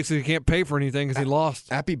 6 days, so he can't pay for anything because he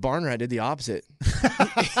lost. Appy Barnrat did the opposite.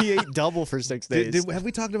 He ate double for 6 days. have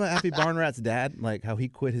we talked about Epi Barnrat's dad? Like how he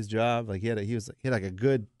quit his job? Like he had like a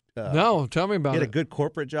good. No, tell me about He had it. a good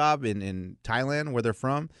corporate job in Thailand where they're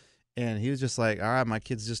from, and he was just like, all right, my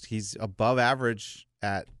kid's he's above average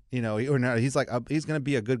at he's like he's gonna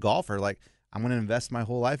be a good golfer. Like I'm gonna invest my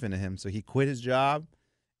whole life into him. So he quit his job,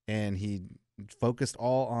 and he focused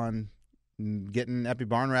all on getting Epi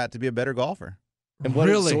Barnrat to be a better golfer. And what,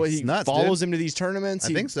 Really? So what, he It's nuts, follows dude. him to these tournaments?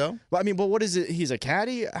 I think so. But I mean, but what is it? He's a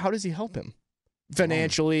caddy. How does he help him?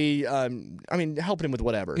 Financially, I mean, helping him with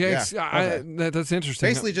whatever. Yeah, Yeah, that's interesting.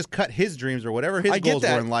 Basically, just cut his dreams or whatever his I get goals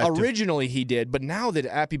that. were in life. Originally, he did, but now that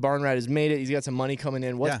Appy Barnrat has made it, he's got some money coming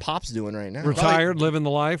in. What's Yeah. Pop's doing right now? Retired, living the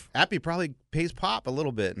life. Appy probably pays Pop a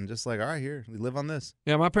little bit and just like, all right, here, we live on this.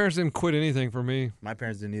 Yeah, my parents didn't quit anything for me. My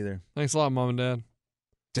parents didn't either. Thanks a lot, Mom and Dad.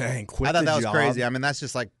 Dang, quit I thought the that was job. crazy. I mean, that's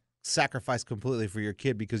just like sacrifice completely for your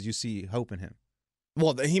kid because you see hope in him.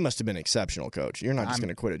 Well, he must have been exceptional, coach. You're not just going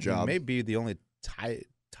to quit a job. He may be the only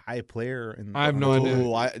Thai player in. I have no idea.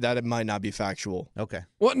 Ooh, that might not be factual. Okay.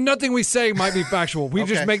 Well, nothing we say might be factual. We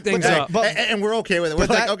just Okay. make things Hey, up. and we're okay with it. We're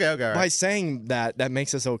But like, that- okay, all By right. saying that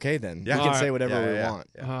makes us okay then. Yeah. We can All say right. whatever we Yeah. want.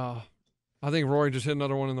 I think Rory just hit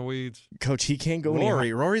another one in the weeds. Coach, he can't go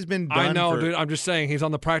any Rory's been done I know, for, dude. I'm just saying he's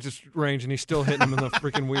on the practice range and he's still hitting them in the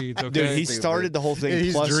freaking weeds. Okay. Dude, he started the whole thing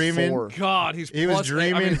He's plus dreaming. 4. God, he's He was plus- I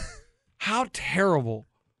dreaming. mean, how terrible.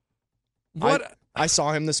 What? I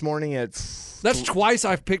saw him this morning at. That's twice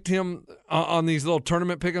I've picked him on these little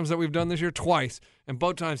tournament pick'ems that we've done this year. Twice, and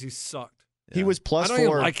both times he's sucked. He was I plus don't 4.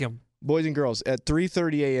 even like him. Boys and girls, at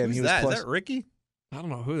 3:30 a.m. Who's he was that? plus. Is that Ricky? I don't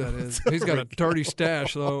know who that is. He's got a dirty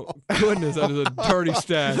stash, though. Goodness, that is a dirty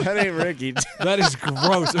stash. That ain't Ricky. That is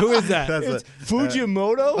gross. Who is that? That's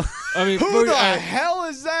Fujimoto? I mean, Who the I- hell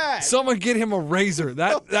is that? someone get him a razor.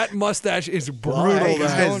 That mustache is brutal. Right.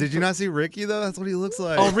 man. Guys, did you not see Ricky though? That's what he looks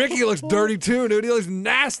like. Oh, Ricky looks dirty too, dude. He looks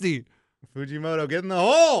nasty. Fujimoto, get in the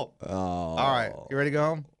hole. Oh. All right, you ready to go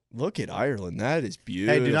home? Look at Ireland. That is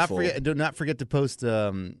beautiful. Hey, do not forget to post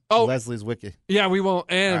Oh. Leslie's wiki. Yeah, we won't.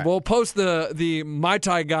 And All right. we'll post the Mai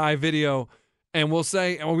Tai guy video, and we'll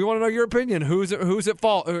say, and we want to know your opinion. Who's at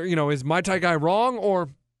fault? Or, is Mai Tai guy wrong or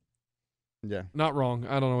Yeah. not wrong?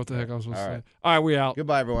 I don't know what the heck I'm supposed All to right. say. All right, we out.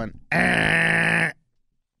 Goodbye, everyone.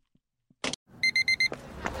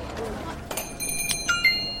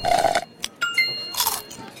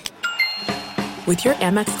 With your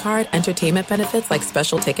Amex card, entertainment benefits like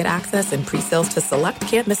special ticket access and pre-sales to select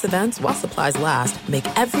can't-miss events while supplies last make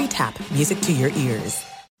every tap music to your ears.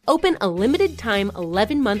 Open a limited-time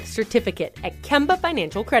 11-month certificate at Kemba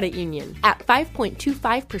Financial Credit Union. At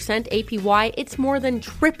 5.25% APY, it's more than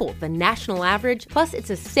triple the national average, plus it's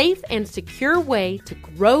a safe and secure way to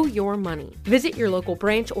grow your money. Visit your local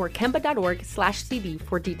branch or kemba.org/cb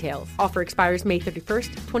for details. Offer expires May 31st,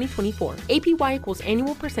 2024. APY equals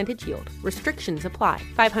annual percentage yield. Restrictions apply.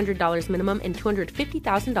 $500 minimum and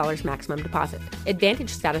 $250,000 maximum deposit. Advantage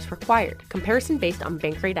status required. Comparison based on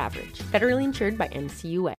bank rate average. Federally insured by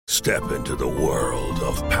NCUA. Step into the world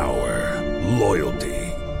of power, loyalty,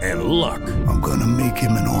 and luck. I'm gonna make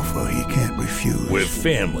him an offer he can't refuse. With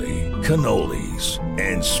family, cannolis,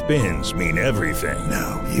 and spins mean everything.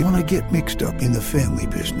 Now, you wanna get mixed up in the family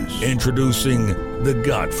business. Introducing The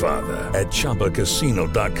Godfather at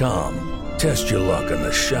ChumbaCasino.com. Test your luck in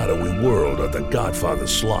the shadowy world of The Godfather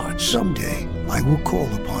slot. Someday, I will call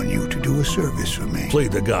upon you to do a service for me. Play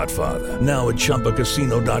The Godfather, now at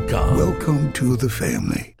ChumbaCasino.com. Welcome to the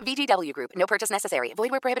family. VGW Group. No purchase necessary.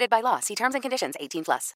 Void where prohibited by law. See terms and conditions. 18+.